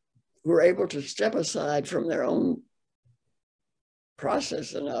people who are able to step aside from their own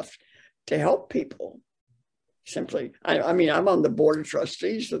process enough to help people. Simply, I mean, I'm on the board of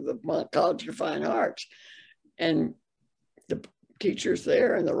trustees of the College of Fine Arts, and the teachers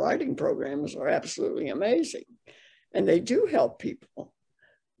there and the writing programs are absolutely amazing, and they do help people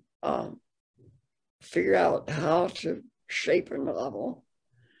figure out how to shape a novel,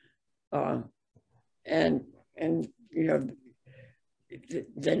 and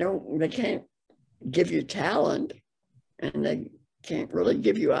they can't give you talent, and they can't really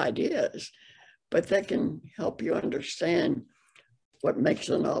give you ideas, but they can help you understand what makes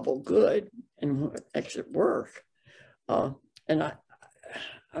a novel good and what makes it work. And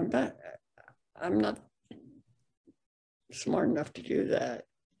I'm not smart enough to do that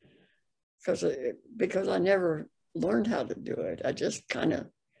because I never learned how to do it. I just kind of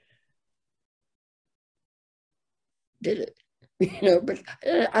did it, but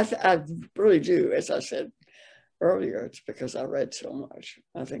I really do, as I said earlier, it's because I read so much.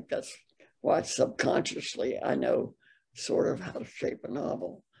 I think that's why subconsciously I know sort of how to shape a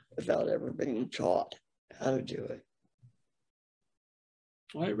novel without ever being taught how to do it.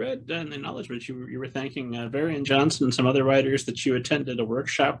 Well, I read in the acknowledgments you were thanking Varian Johnson and some other writers that you attended a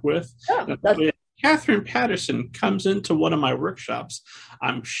workshop with. Yeah, Catherine Patterson comes into one of my workshops.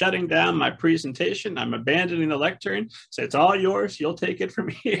 I'm shutting down my presentation. I'm abandoning the lectern. So it's all yours. You'll take it from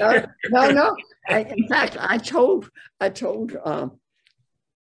here. No. In fact, I told the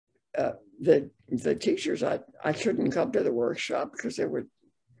teachers I couldn't come to the workshop because they would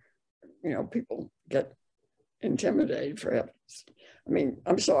people get intimidated for heavens. I mean,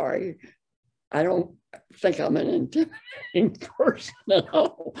 I'm sorry. I don't think I'm an intimidating person at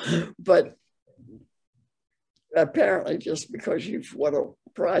all, but apparently just because you've won a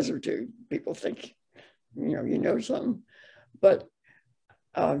prize or two, people think, you know something. But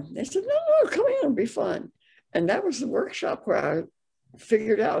they said, no, come in, it'll be fun. And that was the workshop where I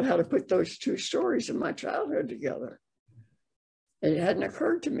figured out how to put those two stories in my childhood together. It hadn't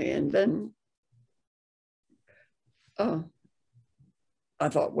occurred to me. And then I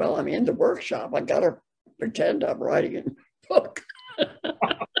thought, well, I'm in the workshop. I got to pretend I'm writing a book.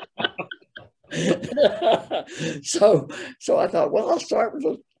 so I thought, well, I'll start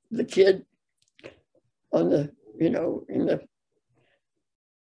with the kid on the, in the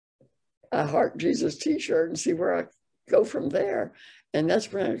I Heart Jesus t-shirt and see where I go from there. And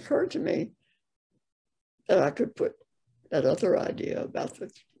that's when it occurred to me that I could put that other idea about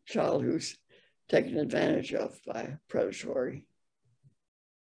the child who's taken advantage of by predatory.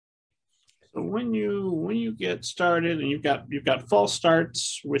 So when you get started and you've got false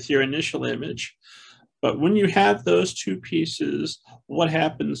starts with your initial image, but when you have those two pieces, what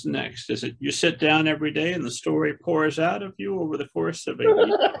happens next? Is it you sit down every day and the story pours out of you over the course of a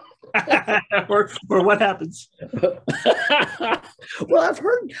week? or what happens? Well,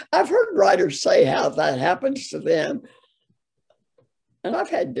 I've heard writers say how that happens to them. And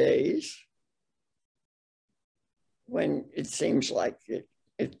I've had days when it seems like it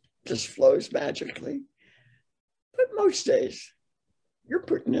just flows magically. But most days, you're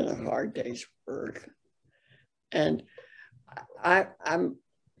putting in a hard day's work. And I'm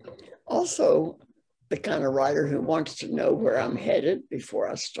also the kind of writer who wants to know where I'm headed before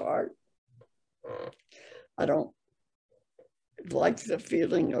I start. I don't like the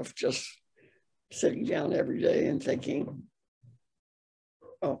feeling of just sitting down every day and thinking,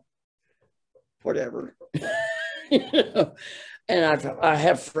 oh, whatever. And I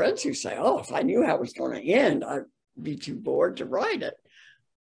have friends who say, oh, if I knew how it was going to end, I'd be too bored to write it.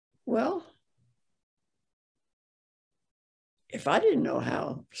 Well, if I didn't know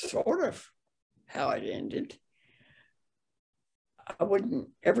how it ended, I wouldn't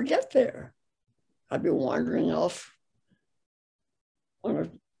ever get there. I'd be wandering off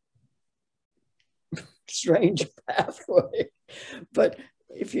on a strange pathway. But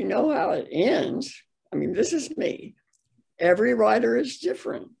if you know how it ends, I mean, this is me. Every writer is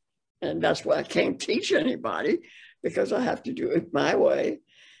different. And that's why I can't teach anybody, because I have to do it my way.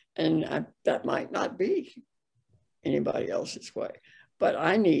 And that might not be anybody else's way. But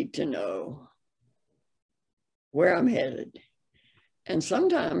I need to know where I'm headed. And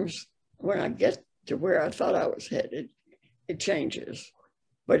sometimes when I get to where I thought I was headed, it changes.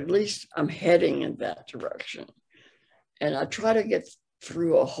 But at least I'm heading in that direction. And I try to get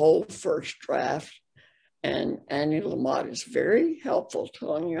through a whole first draft. And Annie Lamott is very helpful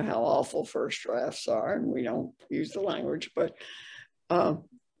telling you how awful first drafts are. And we don't use the language, but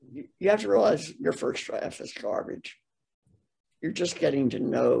you have to realize your first draft is garbage. You're just getting to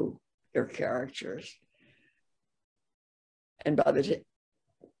know your characters. And by the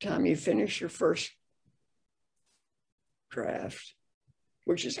time you finish your first draft,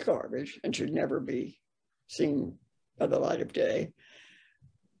 which is garbage and should never be seen by the light of day,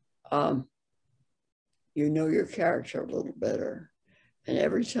 you know your character a little better. And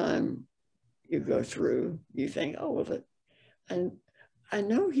every time you go through, you think, oh, well, and I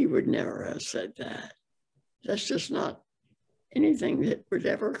know he would never have said that. That's just not anything that would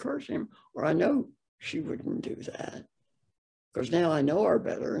ever occur to him. Or I know she wouldn't do that. Because now I know her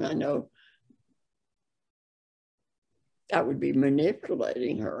better, and I know that would be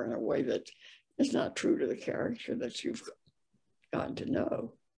manipulating her in a way that is not true to the character that you've gotten to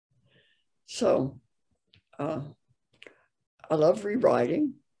know. So I love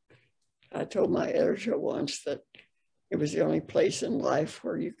rewriting. I told my editor once that it was the only place in life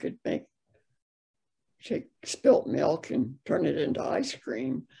where you could take spilt milk and turn it into ice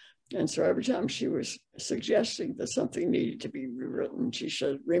cream. And so every time she was suggesting that something needed to be rewritten, she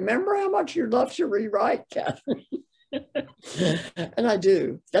said, remember how much you love to rewrite, Catherine? And I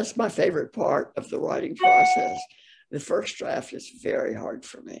do. That's my favorite part of the writing process. The first draft is very hard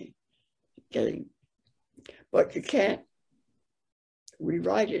for me, but you can't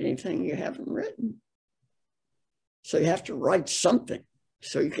rewrite anything you haven't written. So you have to write something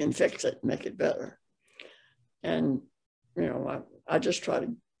so you can fix it, make it better. And, I just try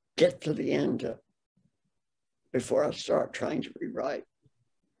to get to the end before I start trying to rewrite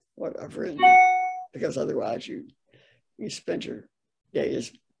what I've written, because otherwise you spend your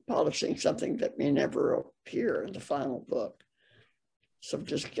days polishing something that may never appear in the final book. So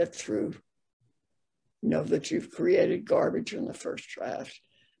just get through. Know that you've created garbage in the first draft,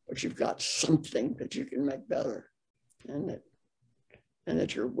 but you've got something that you can make better, and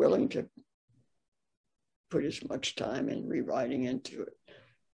that you're willing to put as much time in rewriting into it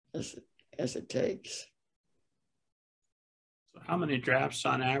as it takes. So how many drafts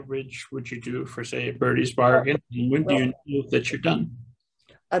on average would you do for, say, Birdie's Bargain? And when do you know that you're done?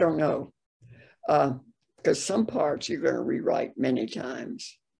 I don't know, because some parts you're going to rewrite many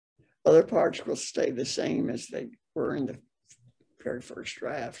times. Other parts will stay the same as they were in the very first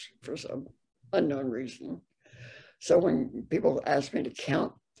draft for some unknown reason. So when people ask me to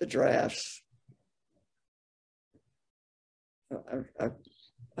count the drafts, I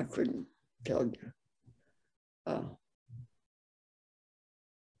couldn't tell you.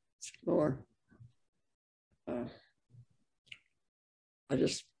 It's more, I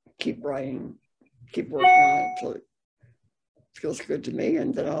just keep writing, keep working on it until it feels good to me,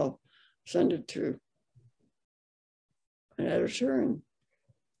 and then I'll send it to an editor, and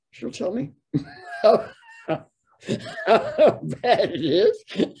she'll tell me how bad it is,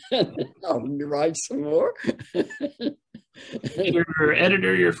 and I'll write some more. Your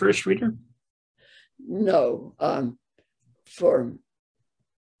editor, your first reader? No, for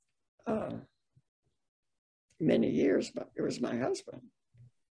many years, but it was my husband,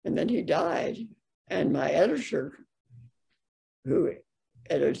 and then he died, and my editor, who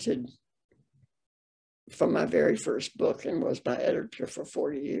edited from my very first book and was my editor for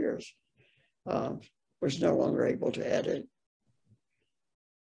 40 years, was no longer able to edit.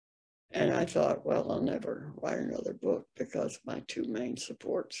 And I thought, well, I'll never write another book because my two main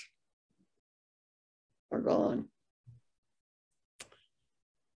supports are gone.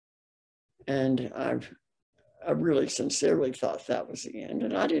 And I really sincerely thought that was the end.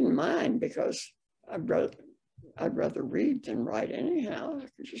 And I didn't mind, because I'd rather read than write anyhow. I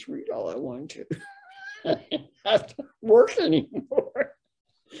could just read all I wanted to. I didn't have to work anymore.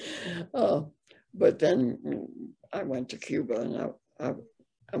 But then I went to Cuba, and I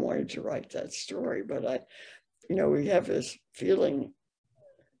wanted to write that story. But we have this feeling,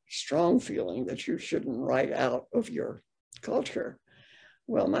 strong feeling, that you shouldn't write out of your culture.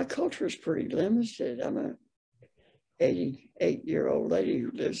 Well, my culture is pretty limited. I'm a 88-year-old lady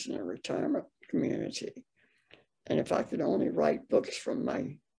who lives in a retirement community. And if I could only write books from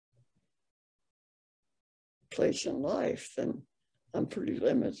my place in life, then I'm pretty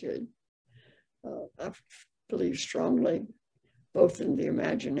limited. I believe strongly both in the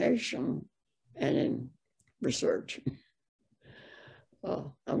imagination and in research.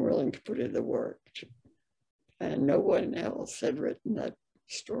 I'm willing to put in the work. And no one else had written that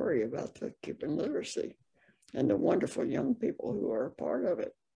story about the Cuban literacy and the wonderful young people who are a part of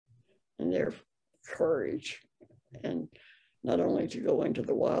it, and their courage, and not only to go into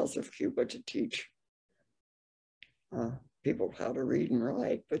the wilds of Cuba to teach people how to read and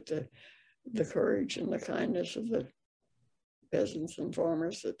write, but the courage and the kindness of the peasants and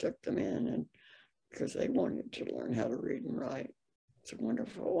farmers that took them in, and because they wanted to learn how to read and write. It's a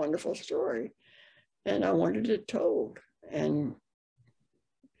wonderful, wonderful story. And I wanted it told. And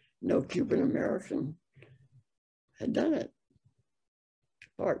no Cuban American had done it,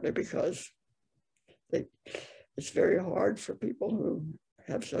 partly because it's very hard for people who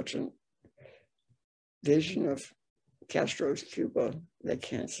have such a vision of Castro's Cuba. They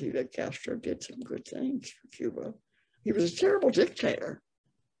can't see that Castro did some good things for Cuba. He was a terrible dictator.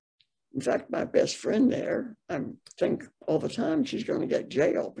 In fact, my best friend there, I think all the time she's going to get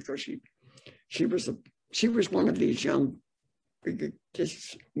jailed, because she was one of these young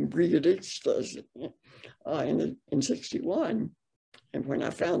brigadistas in 61. And when I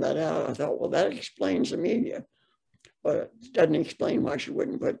found that out, I thought, well, that explains the media. But it doesn't explain why she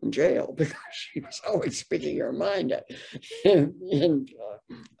wouldn't put in jail, because she was always speaking her mind in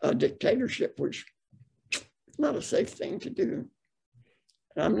a dictatorship, which is not a safe thing to do.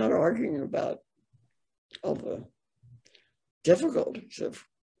 And I'm not arguing about all the difficulties of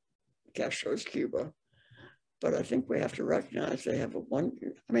Castro's Cuba, but I think we have to recognize they have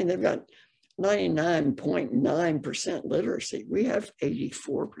they've got 99.9% literacy. We have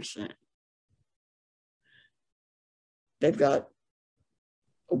 84%. They've got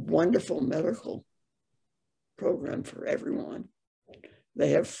a wonderful medical program for everyone.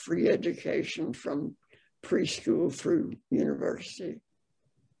 They have free education from preschool through university.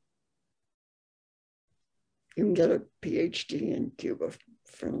 You can get a PhD in Cuba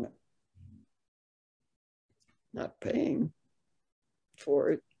from not paying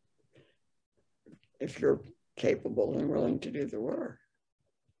for it if you're capable and willing to do the work.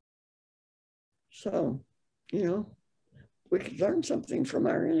 So, we could learn something from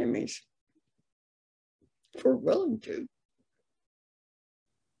our enemies if we're willing to.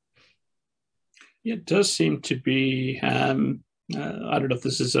 It does seem to be, I don't know if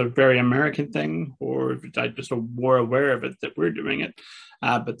this is a very American thing or if I just more aware of it that we're doing it.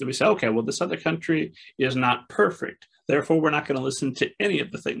 But we say, okay, well, this other country is not perfect. Therefore, we're not going to listen to any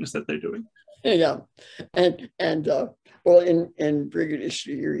of the things that they're doing. Yeah. And well, in Brigid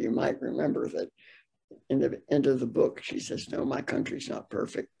Ishtar, you might remember that in the end of the book, she says, no, my country's not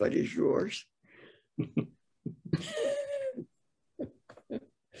perfect, but is yours.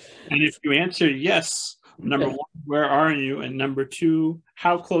 And if you answer yes, number one, where are you? And number two,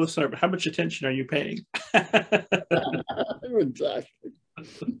 how much attention are you paying? Exactly.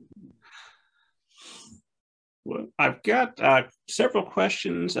 Well, I've got several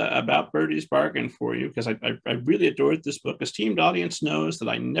questions about Birdie's Bargain for you because I really adored this book. Esteemed audience knows that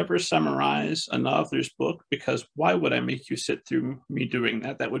I never summarize an author's book because why would I make you sit through me doing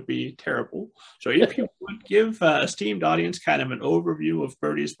that? That would be terrible. So if you would give esteemed audience kind of an overview of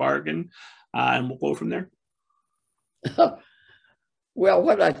Birdie's Bargain, and we'll go from there. Well,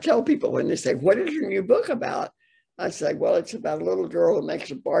 what I tell people when they say, what is your new book about? I say, well, it's about a little girl who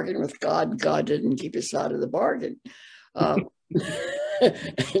makes a bargain with God. And God didn't keep his side of the bargain. And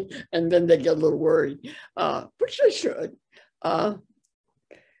then they get a little worried, which they should. Of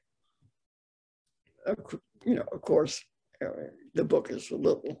course, the book is a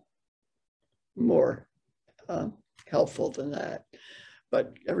little more helpful than that.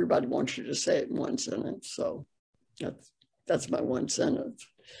 But everybody wants you to say it in one sentence. So that's my one sentence.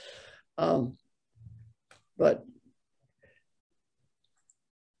 But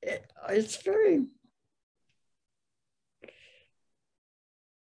it's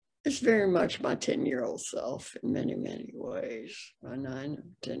very much my 10-year-old self in many, many ways, my 9 or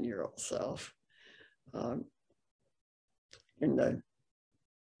 10-year-old self.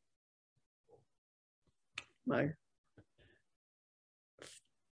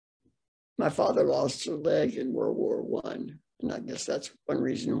 My father lost a leg in World War I, and I guess that's one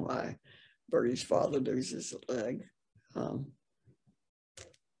reason why Birdie's father loses a leg.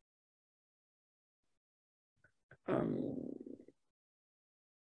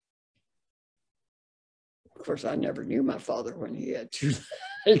 Of course, I never knew my father when he had 2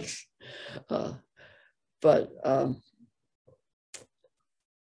 legs, but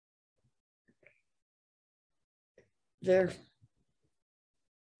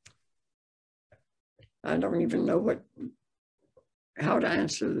I don't even know how to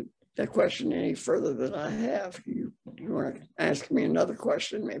answer that question any further than I have. You want to ask me another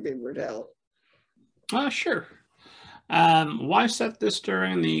question? Maybe it would help. Sure. Why set this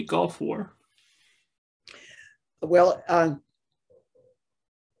during the Gulf War? Well,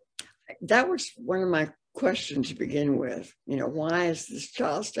 that was one of my questions to begin with. Why is this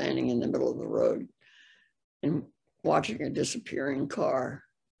child standing in the middle of the road and watching a disappearing car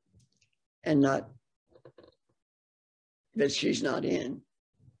and not that she's not in?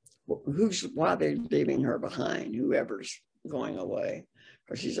 Why are they leaving her behind, whoever's going away?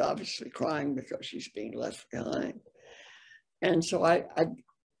 Because she's obviously crying because she's being left behind. And so I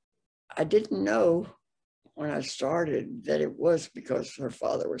didn't know when I started that it was because her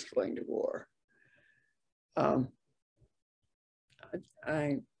father was going to war. At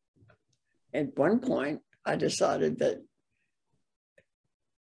one point, I decided that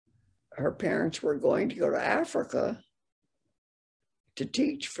her parents were going to go to Africa to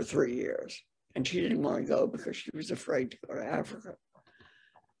teach for 3 years. And she didn't want to go because she was afraid to go to Africa.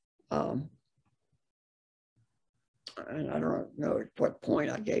 And I don't know at what point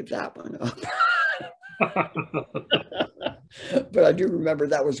I gave that one up. But I do remember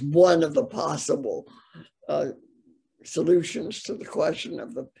that was one of the possible solutions to the question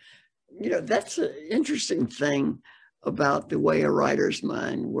of that's an interesting thing about the way a writer's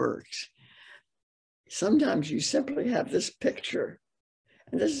mind works. Sometimes you simply have this picture,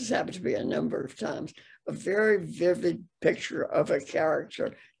 and this has happened to me a number of times, a very vivid picture of a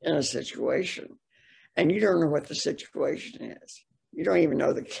character in a situation. And you don't know what the situation is. You don't even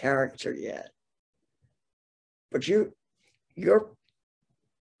know the character yet. But your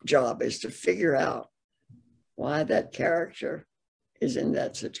job is to figure out why that character is in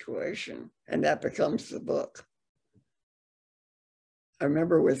that situation. And that becomes the book. I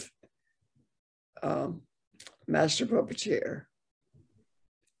remember with Master Puppeteer,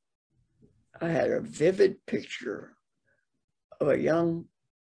 I had a vivid picture of a young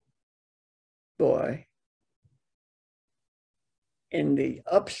boy in the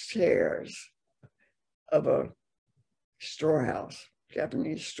upstairs of a storehouse,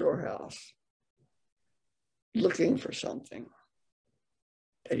 Japanese storehouse, looking for something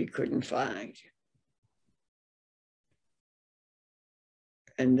that he couldn't find.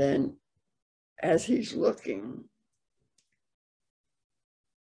 And then as he's looking,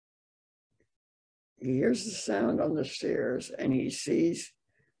 he hears the sound on the stairs and he sees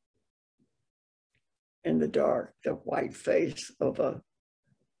in the dark the white face of a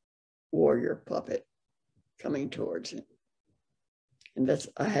warrior puppet coming towards him. And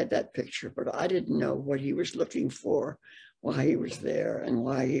I had that picture, but I didn't know what he was looking for, why he was there, and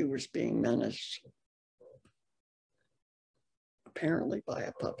why he was being menaced. Apparently by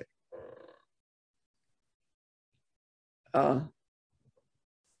a puppet.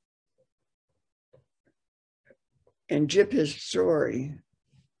 In Jip's story,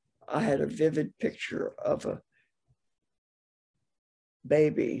 I had a vivid picture of a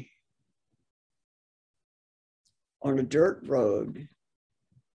baby on a dirt road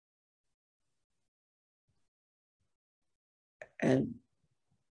and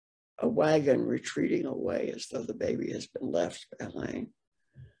a wagon retreating away as though the baby has been left behind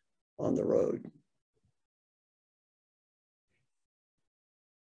on the road.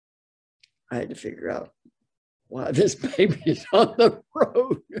 I had to figure out why this baby is on the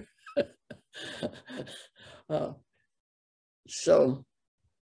road. So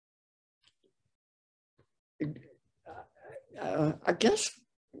I guess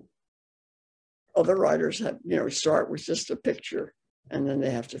other writers have, start with just a picture and then they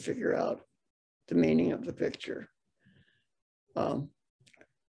have to figure out the meaning of the picture. I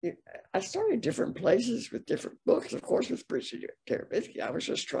started different places with different books. Of course, with Bridget Terabithia, I was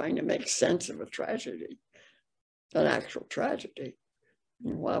just trying to make sense of a tragedy, an actual tragedy.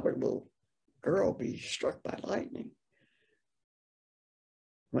 And why would a little girl be struck by lightning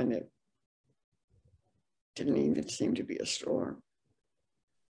when it didn't even seem to be a storm?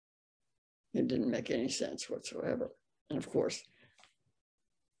 It didn't make any sense whatsoever. And of course,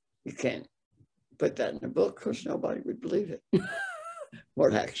 you can't put that in a book because nobody would believe it.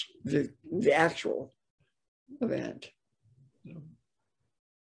 What actually, the actual event.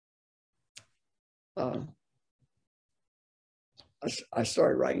 I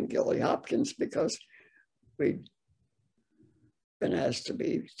started writing Gilly Hopkins because we'd been asked to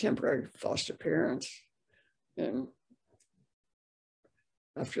be temporary foster parents. And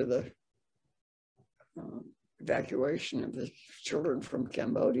after the evacuation of the children from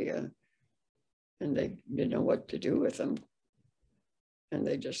Cambodia, and they didn't know what to do with them. And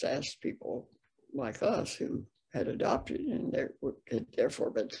they just asked people like us who had adopted and had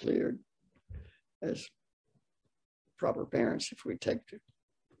therefore been cleared as proper parents if we take the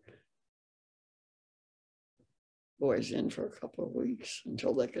boys in for a couple of weeks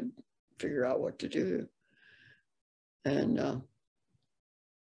until they could figure out what to do. And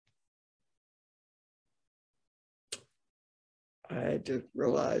I had to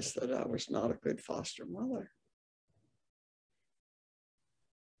realize that I was not a good foster mother.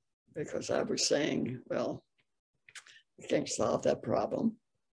 Because I was saying, well, you can't solve that problem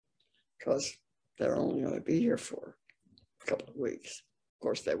because they're only going to be here for a couple of weeks. Of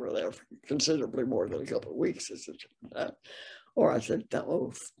course, they were there for considerably more than a couple of weeks. Or I said,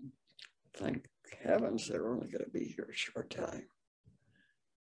 oh, thank heavens, they're only going to be here a short time.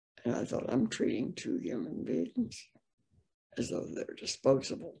 And I thought, I'm treating two human beings as though they're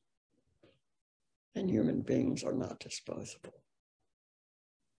disposable. And human beings are not disposable.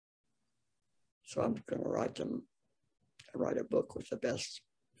 So I'm going to write a book with the best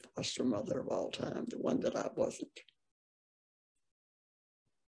foster mother of all time, the one that I wasn't.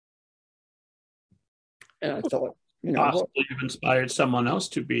 And I thought, possibly you've inspired someone else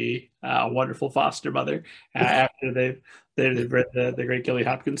to be a wonderful foster mother after they've read the great Gilly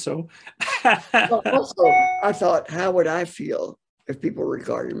Hopkins. So also, I thought, how would I feel if people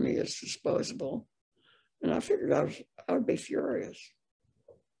regarded me as disposable? And I figured I would be furious.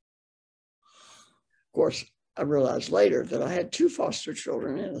 Of course, I realized later that I had two foster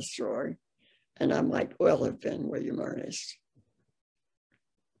children in the story, and I might well have been William Ernest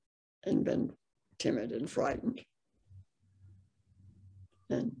and been timid and frightened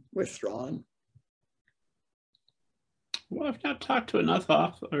and withdrawn. Well, I've now talked to enough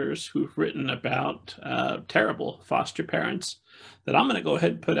authors who've written about terrible foster parents that I'm going to go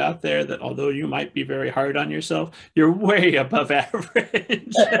ahead and put out there that although you might be very hard on yourself, you're way above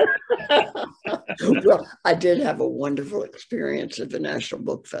average. Well, I did have a wonderful experience at the National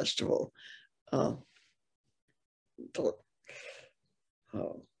Book Festival. The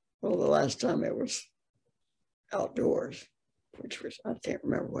last time it was outdoors, which was, I can't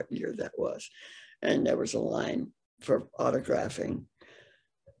remember what year that was. And there was a line for autographing.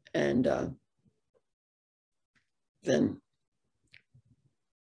 And then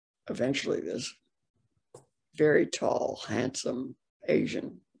eventually this very tall, handsome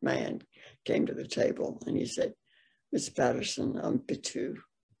Asian man came to the table and he said, "Miss Patterson, I'm Pitu,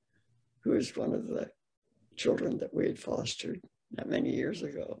 who is one of the children that we had fostered not many years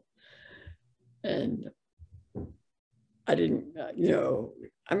ago." And I didn't,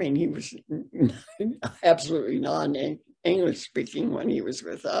 I mean, he was absolutely non-English speaking when he was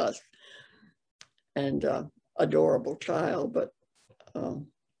with us, and adorable child, but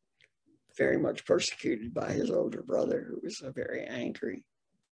very much persecuted by his older brother, who was a very angry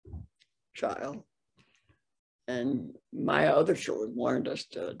child. And my other children wanted us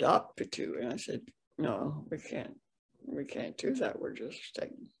to adopt Pitu, and I said, "No, we can't. We can't do that. We're just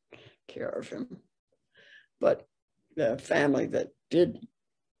taking care of him." But the family that did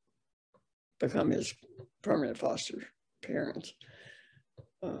become his permanent foster parents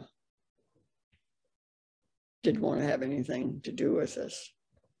didn't want to have anything to do with us.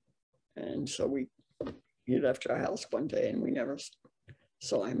 And so he left our house one day and we never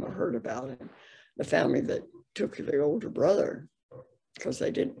saw him or heard about him. The family that took the older brother, because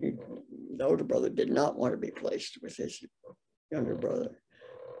the older brother did not want to be placed with his younger brother,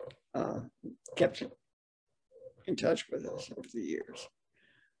 kept in touch with us over the years.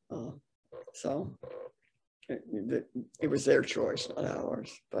 So it was their choice, not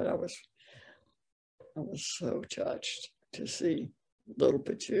ours. But I was so touched to see little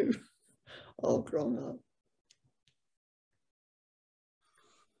Pitu all grown up.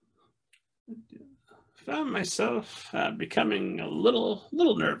 Found myself becoming a little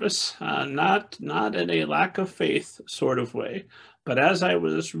nervous, not in a lack of faith sort of way, but as I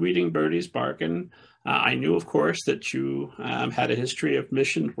was reading Birdie's Bargain, I knew, of course, that you had a history of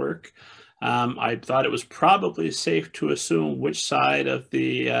mission work. I thought it was probably safe to assume which side of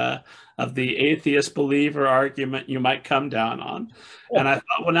the atheist believer argument you might come down on. And I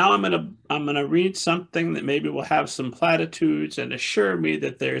thought, well, now I'm gonna read something that maybe will have some platitudes and assure me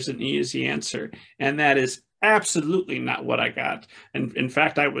that there's an easy answer. And that is absolutely not what I got. And in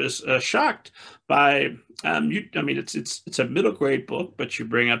fact, I was shocked by it's a middle grade book, but you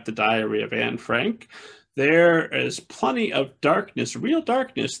bring up the Diary of Anne Frank. There is plenty of darkness, real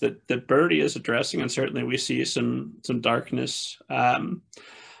darkness that Birdie is addressing, and certainly we see some darkness with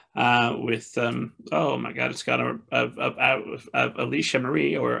oh my God, it's got of Alicia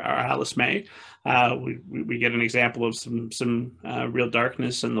Marie or Alice May. We get an example of some real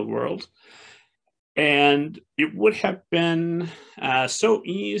darkness in the world. And it would have been so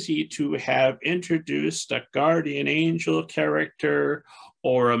easy to have introduced a guardian angel character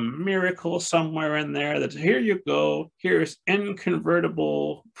or a miracle somewhere in there that here you go, here's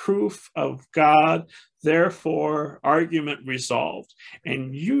incontrovertible proof of God, therefore argument resolved.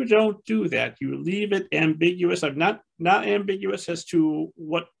 And you don't do that. You leave it ambiguous. I'm not ambiguous as to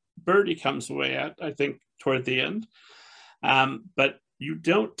what Birdie comes away at, I think, toward the end. But you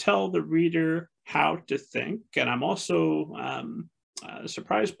don't tell the reader how to think. And I'm also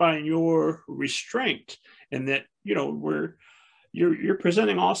surprised by your restraint in that, you're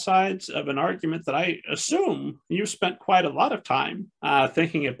presenting all sides of an argument that I assume you've spent quite a lot of time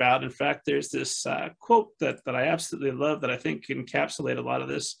thinking about. In fact, there's this quote that I absolutely love that I think can encapsulate a lot of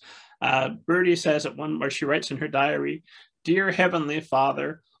this. Birdie says at one where she writes in her diary, "Dear Heavenly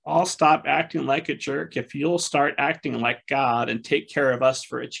Father, I'll stop acting like a jerk if you'll start acting like God and take care of us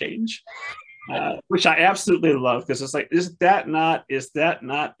for a change." Which I absolutely love, because it's like, is that not it?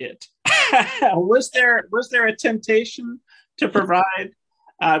 Was there a temptation to provide?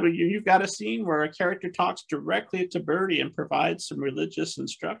 You've got a scene where a character talks directly to Birdie and provides some religious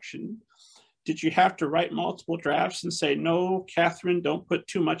instruction. Did you have to write multiple drafts and say, "No, Catherine, don't put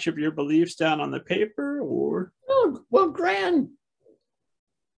too much of your beliefs down on the paper"? Or well, Gran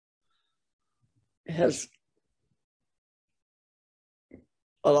has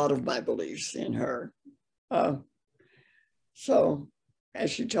a lot of my beliefs in her. So as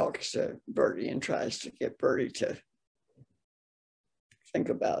she talks to Birdie and tries to get Birdie to think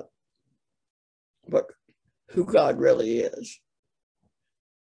about who God really is,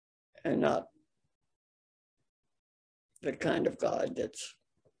 and not the kind of God that's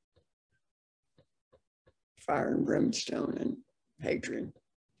fire and brimstone and hatred.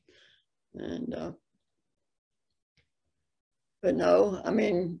 And but no, I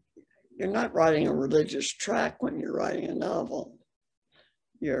mean, you're not writing a religious track when you're writing a novel.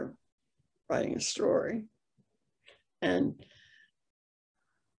 You're writing a story. And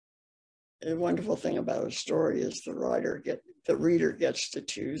the wonderful thing about a story is the reader gets to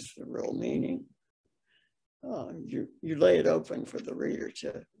choose the real meaning. You lay it open for the reader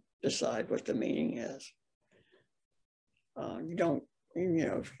to decide what the meaning is. You don't,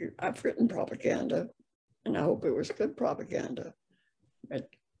 I've written propaganda, and I hope it was good propaganda. But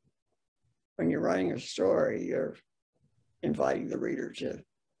when you're writing a story, you're inviting the reader to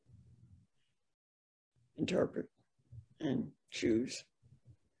interpret and choose.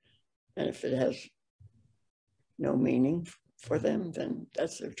 And if it has no meaning for them, then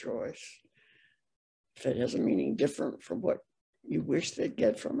that's their choice. If it has a meaning different from what you wish they'd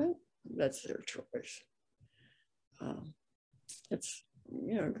get from it, that's their choice. It's,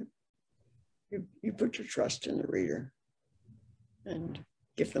 you put your trust in the reader and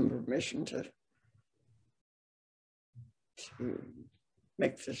give them permission to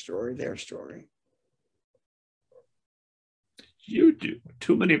make the story their story. You do.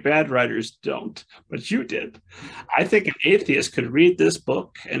 Too many bad writers don't, but you did. I think an atheist could read this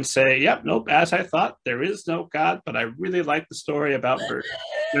book and say, yep, nope, as I thought, there is no God, but I really like the story about birds.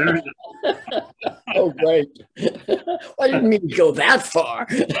 Oh, great. I didn't mean to go that far.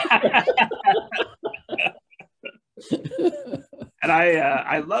 And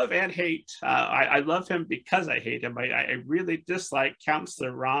I love and hate. I love him because I hate him. I really dislike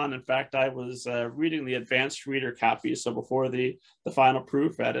Counselor Ron. In fact, I was reading the advanced reader copy, so before the final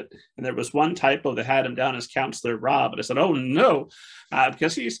proof edit, and there was one typo that had him down as Counselor Rob, and I said, "Oh no,"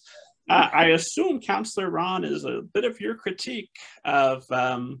 because he's. I assume Counselor Ron is a bit of your critique of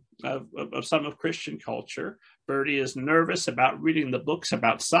some of Christian culture. Birdie is nervous about reading the books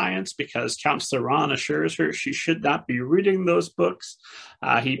about science because Counselor Ron assures her she should not be reading those books.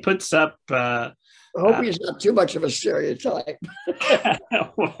 He puts up. I hope he's not too much of a stereotype.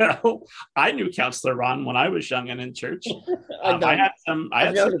 Well, I knew Counselor Ron when I was young and in church. I had some.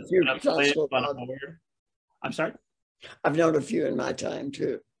 I've known a few. I'm sorry. I've known a few in my time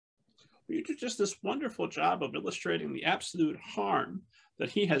too. You did just this wonderful job of illustrating the absolute harm that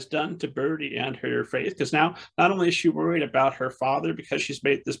he has done to Birdie and her faith. Because now, not only is she worried about her father because she's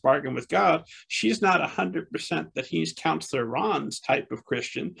made this bargain with God, she's not 100% that he's Counselor Ron's type of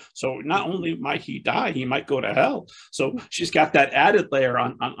Christian. So not only might he die, he might go to hell. So she's got that added layer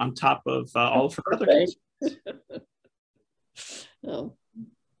on top of all of her other kids. Oh.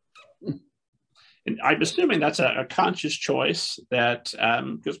 And I'm assuming that's a conscious choice that,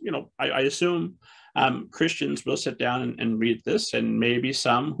 because, I assume Christians will sit down and read this, and maybe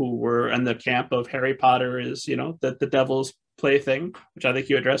some who were in the camp of Harry Potter is, the devil's plaything, which I think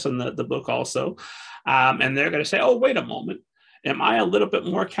you address in the book also. And they're going to say, oh, wait a moment. Am I a little bit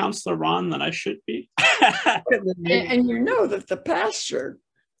more Counselor Ron than I should be? and you know that the pastor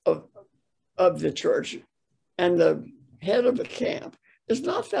of the church and the head of the camp is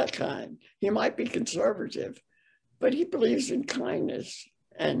not that kind. He might be conservative, but he believes in kindness.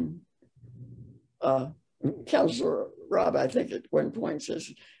 And Counselor Rob, I think at one point says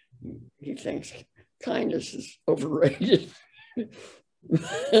he thinks kindness is overrated.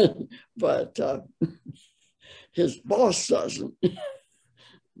 But his boss doesn't.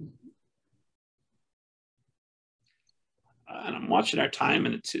 And I'm watching our time,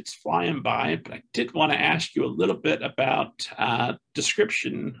 and it's flying by. But I did want to ask you a little bit about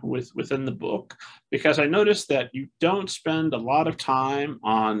description within the book, because I noticed that you don't spend a lot of time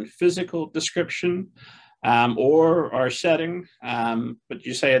on physical description or our setting. But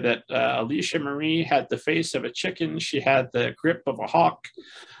you say that Alicia Marie had the face of a chicken. She had the grip of a hawk,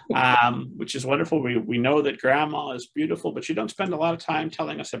 which is wonderful. We know that Grandma is beautiful, but you don't spend a lot of time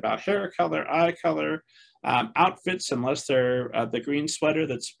telling us about hair color, eye color, outfits, unless they're the green sweater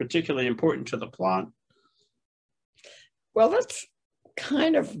that's particularly important to the plot. Well, that's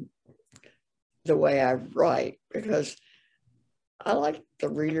kind of the way I write, because I like the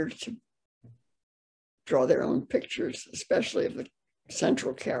reader to draw their own pictures, especially of the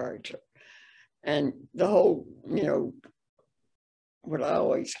central character. And the whole, what I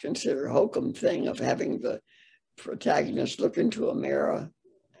always consider hokum thing of having the protagonist look into a mirror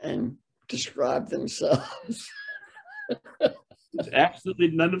and describe themselves.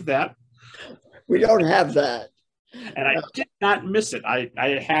 Absolutely none of that. We don't have that. And I did not miss it. I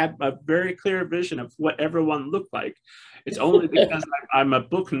had a very clear vision of what everyone looked like. It's only because I'm a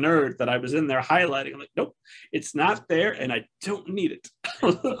book nerd that I was in there highlighting. I'm like, nope, it's not there, and I don't need it.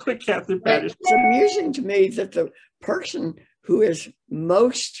 Look like Catherine Patterson. It's amusing to me that the person who is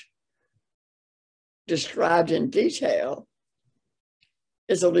most described in detail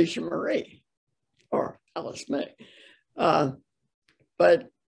is Alicia Marie or Alice May. And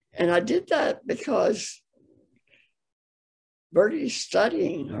I did that because Birdie's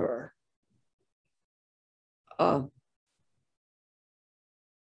studying her.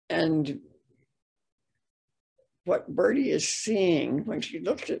 And what Birdie is seeing when she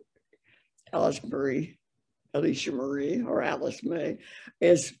looked at Alice Marie Alicia Marie or Alice May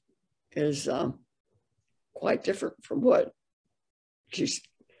is quite different from what she's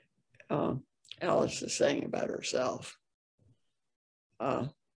Alice is saying about herself.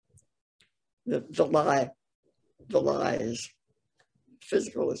 The lie is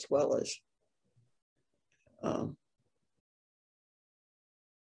physical as well as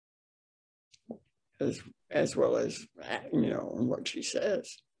well as in what she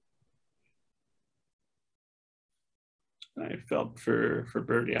says. I felt for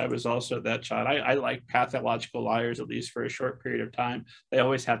Birdie. I was also that child. I like pathological liars, at least for a short period of time. They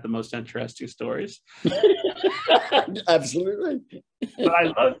always have the most interesting stories. Absolutely. But I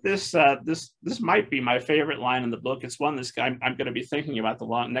love this. This might be my favorite line in the book. It's one I'm going to be thinking about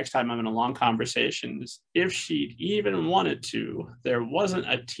next time I'm in a long conversation. If she even wanted to, there wasn't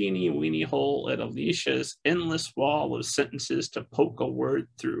a teeny weeny hole in Alicia's endless wall of sentences to poke a word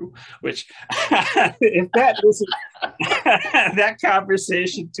through. Which, if that isn't that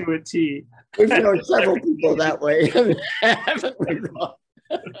conversation to a T. We've known several people that way, haven't we, Rob?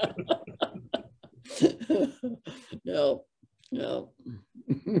 No. Well,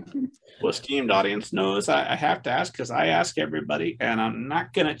 esteemed audience knows I have to ask, because I ask everybody, and I'm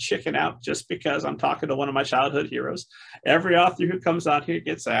not going to chicken out just because I'm talking to one of my childhood heroes. Every author who comes out here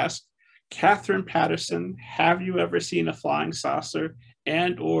gets asked, Katherine Paterson, have you ever seen a flying saucer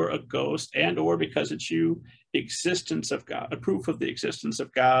and or a ghost, and or, because it's you, existence of God, a proof of the existence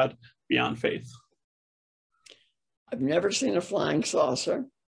of God beyond faith? I've never seen a flying saucer.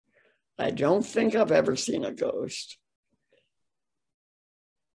 I don't think I've ever seen a ghost.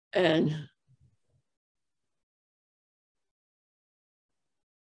 And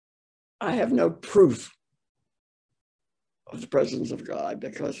I have no proof of the presence of God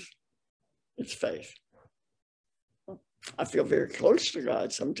because it's faith. I feel very close to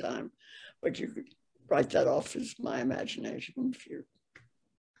God sometimes, but you could write that off as my imagination if you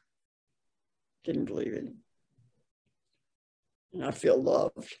didn't believe it. And I feel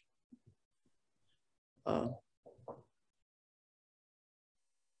loved.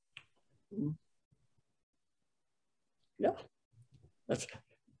 Yeah, that's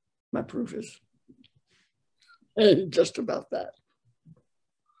my proof is just about that.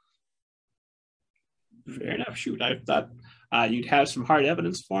 Fair enough. Shoot, I thought you'd have some hard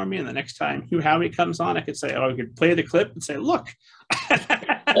evidence for me, and the next time Hugh Howey comes on, I could say, I could play the clip and say, look,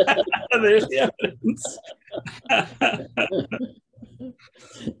 there's the evidence.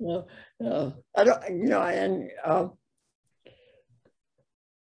 No, I don't,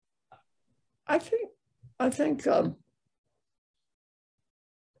 I think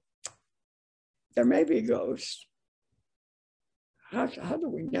there may be ghosts. How do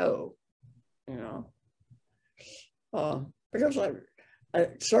we know? Because I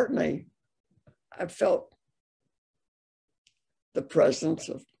certainly I've felt the presence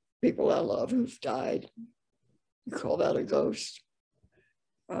of people I love who've died. You call that a ghost?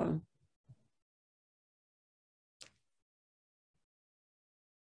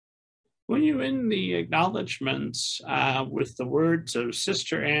 When you in the acknowledgments with the words of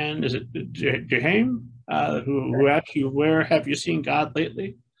Sister Anne, is it Duhame, who asked you, where have you seen God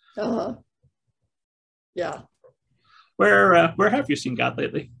lately? Yeah. Where have you seen God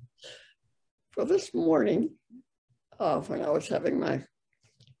lately? Well, this morning, when I was having my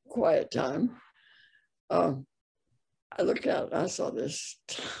quiet time, I looked out and I saw this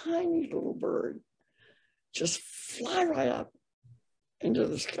tiny little bird just fly right up into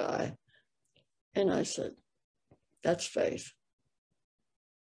the sky. And I said, that's faith.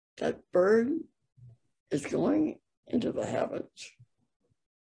 That bird is going into the heavens.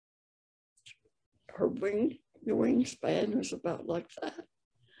 Her the wingspan was about like that.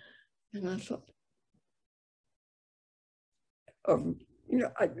 And I thought,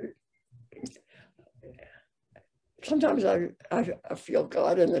 sometimes I feel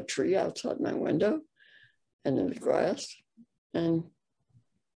God in the tree outside my window and in the grass. And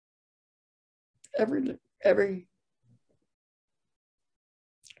every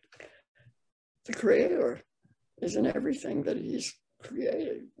the Creator is in everything that He's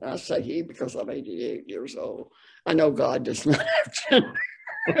created. I say He because I'm 88 years old. I know God does not have gender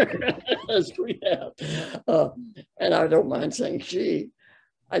as we have, and I don't mind saying she.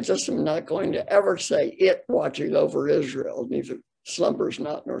 I just am not going to ever say it watching over Israel. Neither slumbers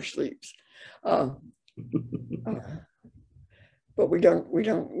not nor sleeps. But we don't,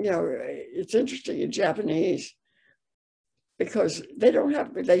 it's interesting in Japanese because they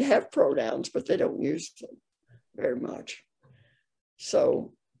have pronouns, but they don't use them very much.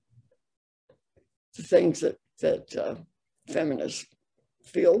 So the things that feminists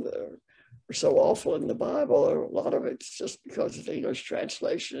feel so awful in the Bible. A lot of it's just because of the English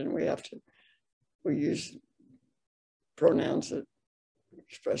translation. We use pronouns that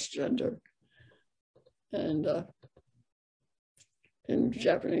express gender. And in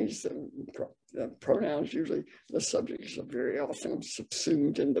Japanese, the pronouns usually, the subjects are very often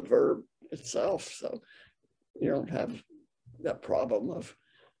subsumed in the verb itself. So you don't have that problem of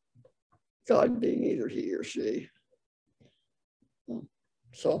God being either he or she.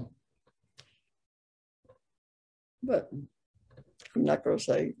 So, but I'm not going to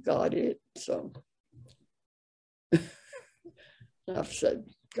say God it. So I've said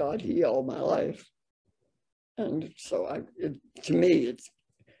God he all my life. And so to me,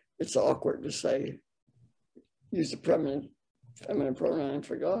 it's awkward to say, use the feminine pronoun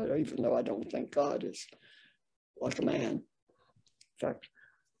for God, even though I don't think God is like a man. In fact,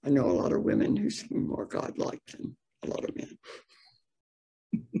 I know a lot of women who seem more godlike than a lot of men.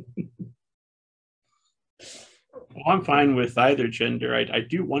 Well, I'm fine with either gender. I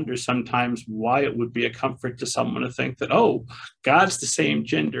do wonder sometimes why it would be a comfort to someone to think that, oh, God's the same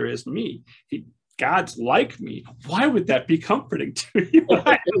gender as me. God's like me. Why would that be comforting to you?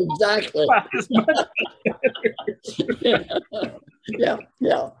 Exactly.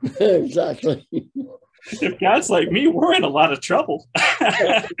 Yeah, exactly. If God's like me, we're in a lot of trouble.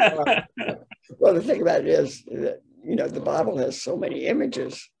 Well, the thing about it is that, the Bible has so many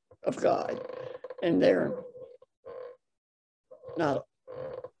images of God, and they're not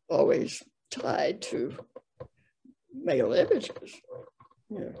always tied to male images.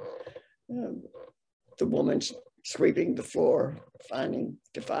 The woman sweeping the floor,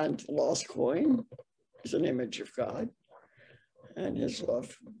 to find the lost coin, is an image of God and his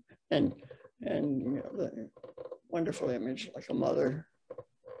love, and the wonderful image like a mother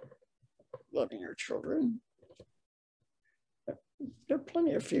loving her children. There are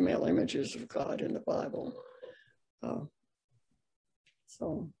plenty of female images of God in the Bible.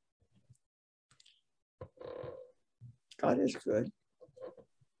 So God is good.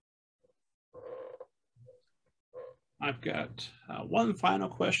 I've got one final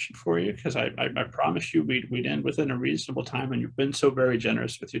question for you, because I promised you we'd end within a reasonable time, and you've been so very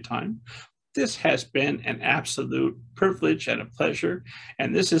generous with your time. This has been an absolute privilege and a pleasure.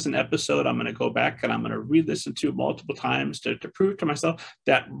 And this is an episode I'm going to go back and I'm going to re-listen to multiple times to prove to myself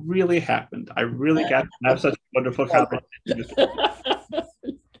that really happened. I really got to have such a wonderful conversation.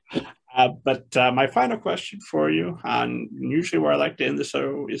 But my final question for you, usually where I like to end the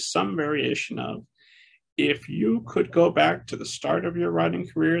show, is some variation of, if you could go back to the start of your writing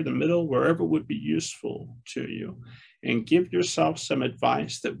career, the middle, wherever would be useful to you, and give yourself some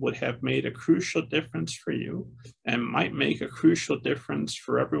advice that would have made a crucial difference for you and might make a crucial difference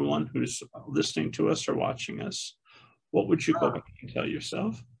for everyone who's listening to us or watching us, what would you go back and tell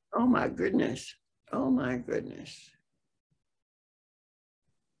yourself? Oh my goodness. Oh my goodness.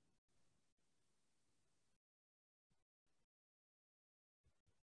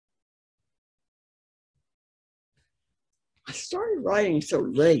 I started writing so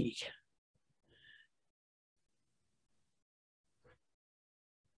late.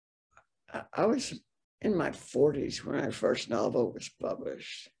 I was in my 40s when my first novel was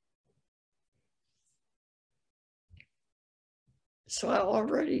published. So I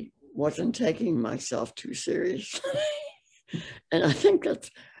already wasn't taking myself too seriously. And I think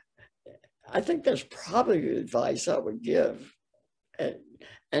that's probably the advice I would give.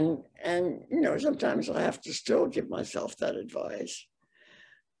 And sometimes I have to still give myself that advice.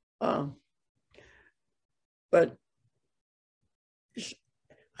 But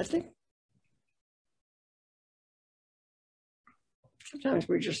I think sometimes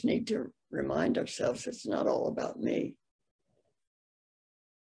we just need to remind ourselves it's not all about me.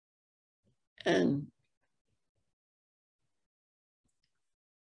 And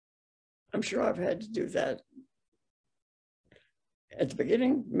I'm sure I've had to do that at the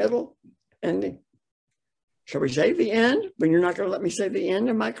beginning, middle, and shall we say the end? But you're not going to let me say the end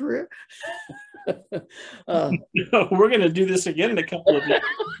of my career? No, we're going to do this again in a couple of years.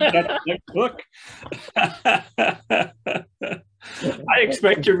 Next book. I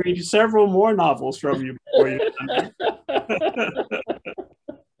expect to read several more novels from you before you.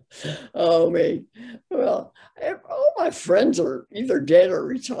 Oh, me. Well, if all my friends are either dead or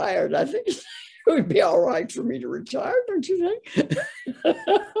retired, I think it would be all right for me to retire, don't you think?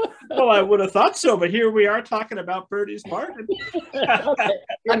 Well, I would have thought so, but here we are talking about Birdie's Bargain.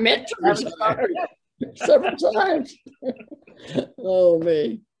 I meant to retire several times. Oh,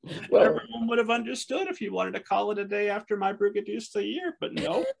 me. Well, everyone would have understood if you wanted to call it a day after my Brigadusta year, but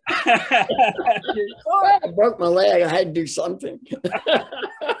no. I broke my leg. I had to do something.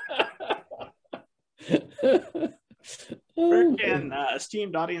 Where can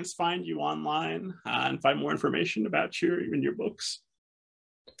esteemed audience find you online and find more information about you and your books?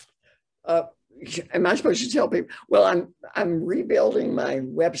 Am I supposed to tell people? Well, I'm rebuilding my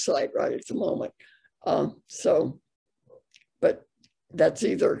website right at the moment. But that's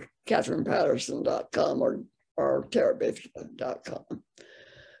either catherinepatterson.com or tarabithia.com.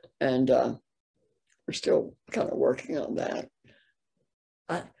 And we're still kind of working on that.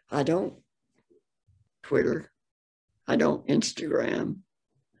 I don't Twitter. I don't Instagram.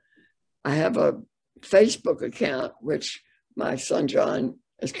 I have a Facebook account, which my son John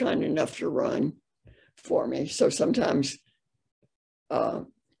is kind enough to run for me. So sometimes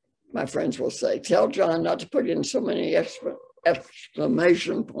my friends will say, tell John not to put in so many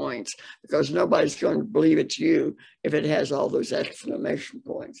exclamation points because nobody's going to believe it's you if it has all those exclamation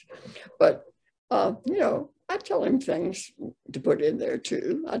points. But, I tell him things to put in there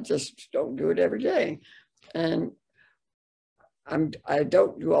too. I just don't do it every day. And I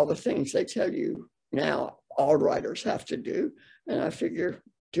don't do all the things they tell you now all writers have to do. And I figure,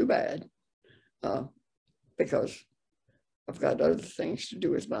 too bad, because I've got other things to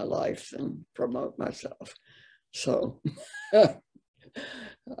do with my life than promote myself. So,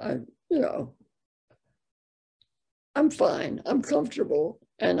 I'm fine. I'm comfortable,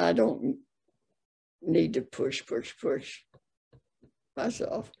 and I don't need to push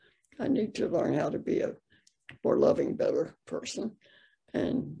myself. I need to learn how to be a more loving, better person.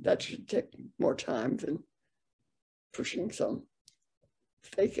 And that should take more time than pushing some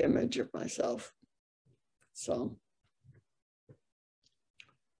fake image of myself. So,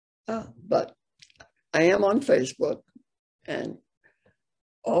 but I am on Facebook, and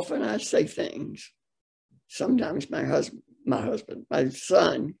often I say things. Sometimes my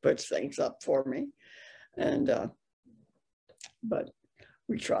son puts things up for me, and but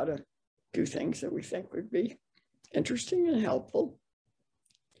we try to do things that we think would be interesting and helpful.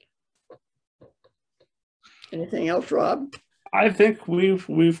 Anything else, Rob? I think we've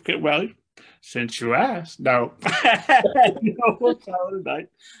well, since you asked, no. No, we'll call it a night.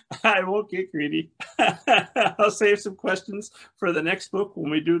 I won't get greedy. I'll save some questions for the next book.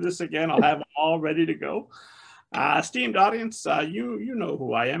 When we do this again, I'll have them all ready to go. Esteemed audience, you know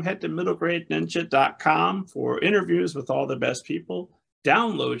who I am. Head to middlegradeninja.com for interviews with all the best people.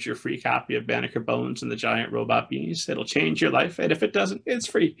 Download your free copy of Banneker Bones and the Giant Robot Bees. It'll change your life. And if it doesn't, it's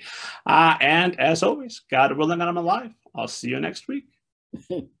free. And as always, God willing and I'm alive, I'll see you next week.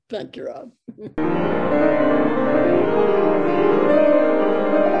 Thank you, Rob.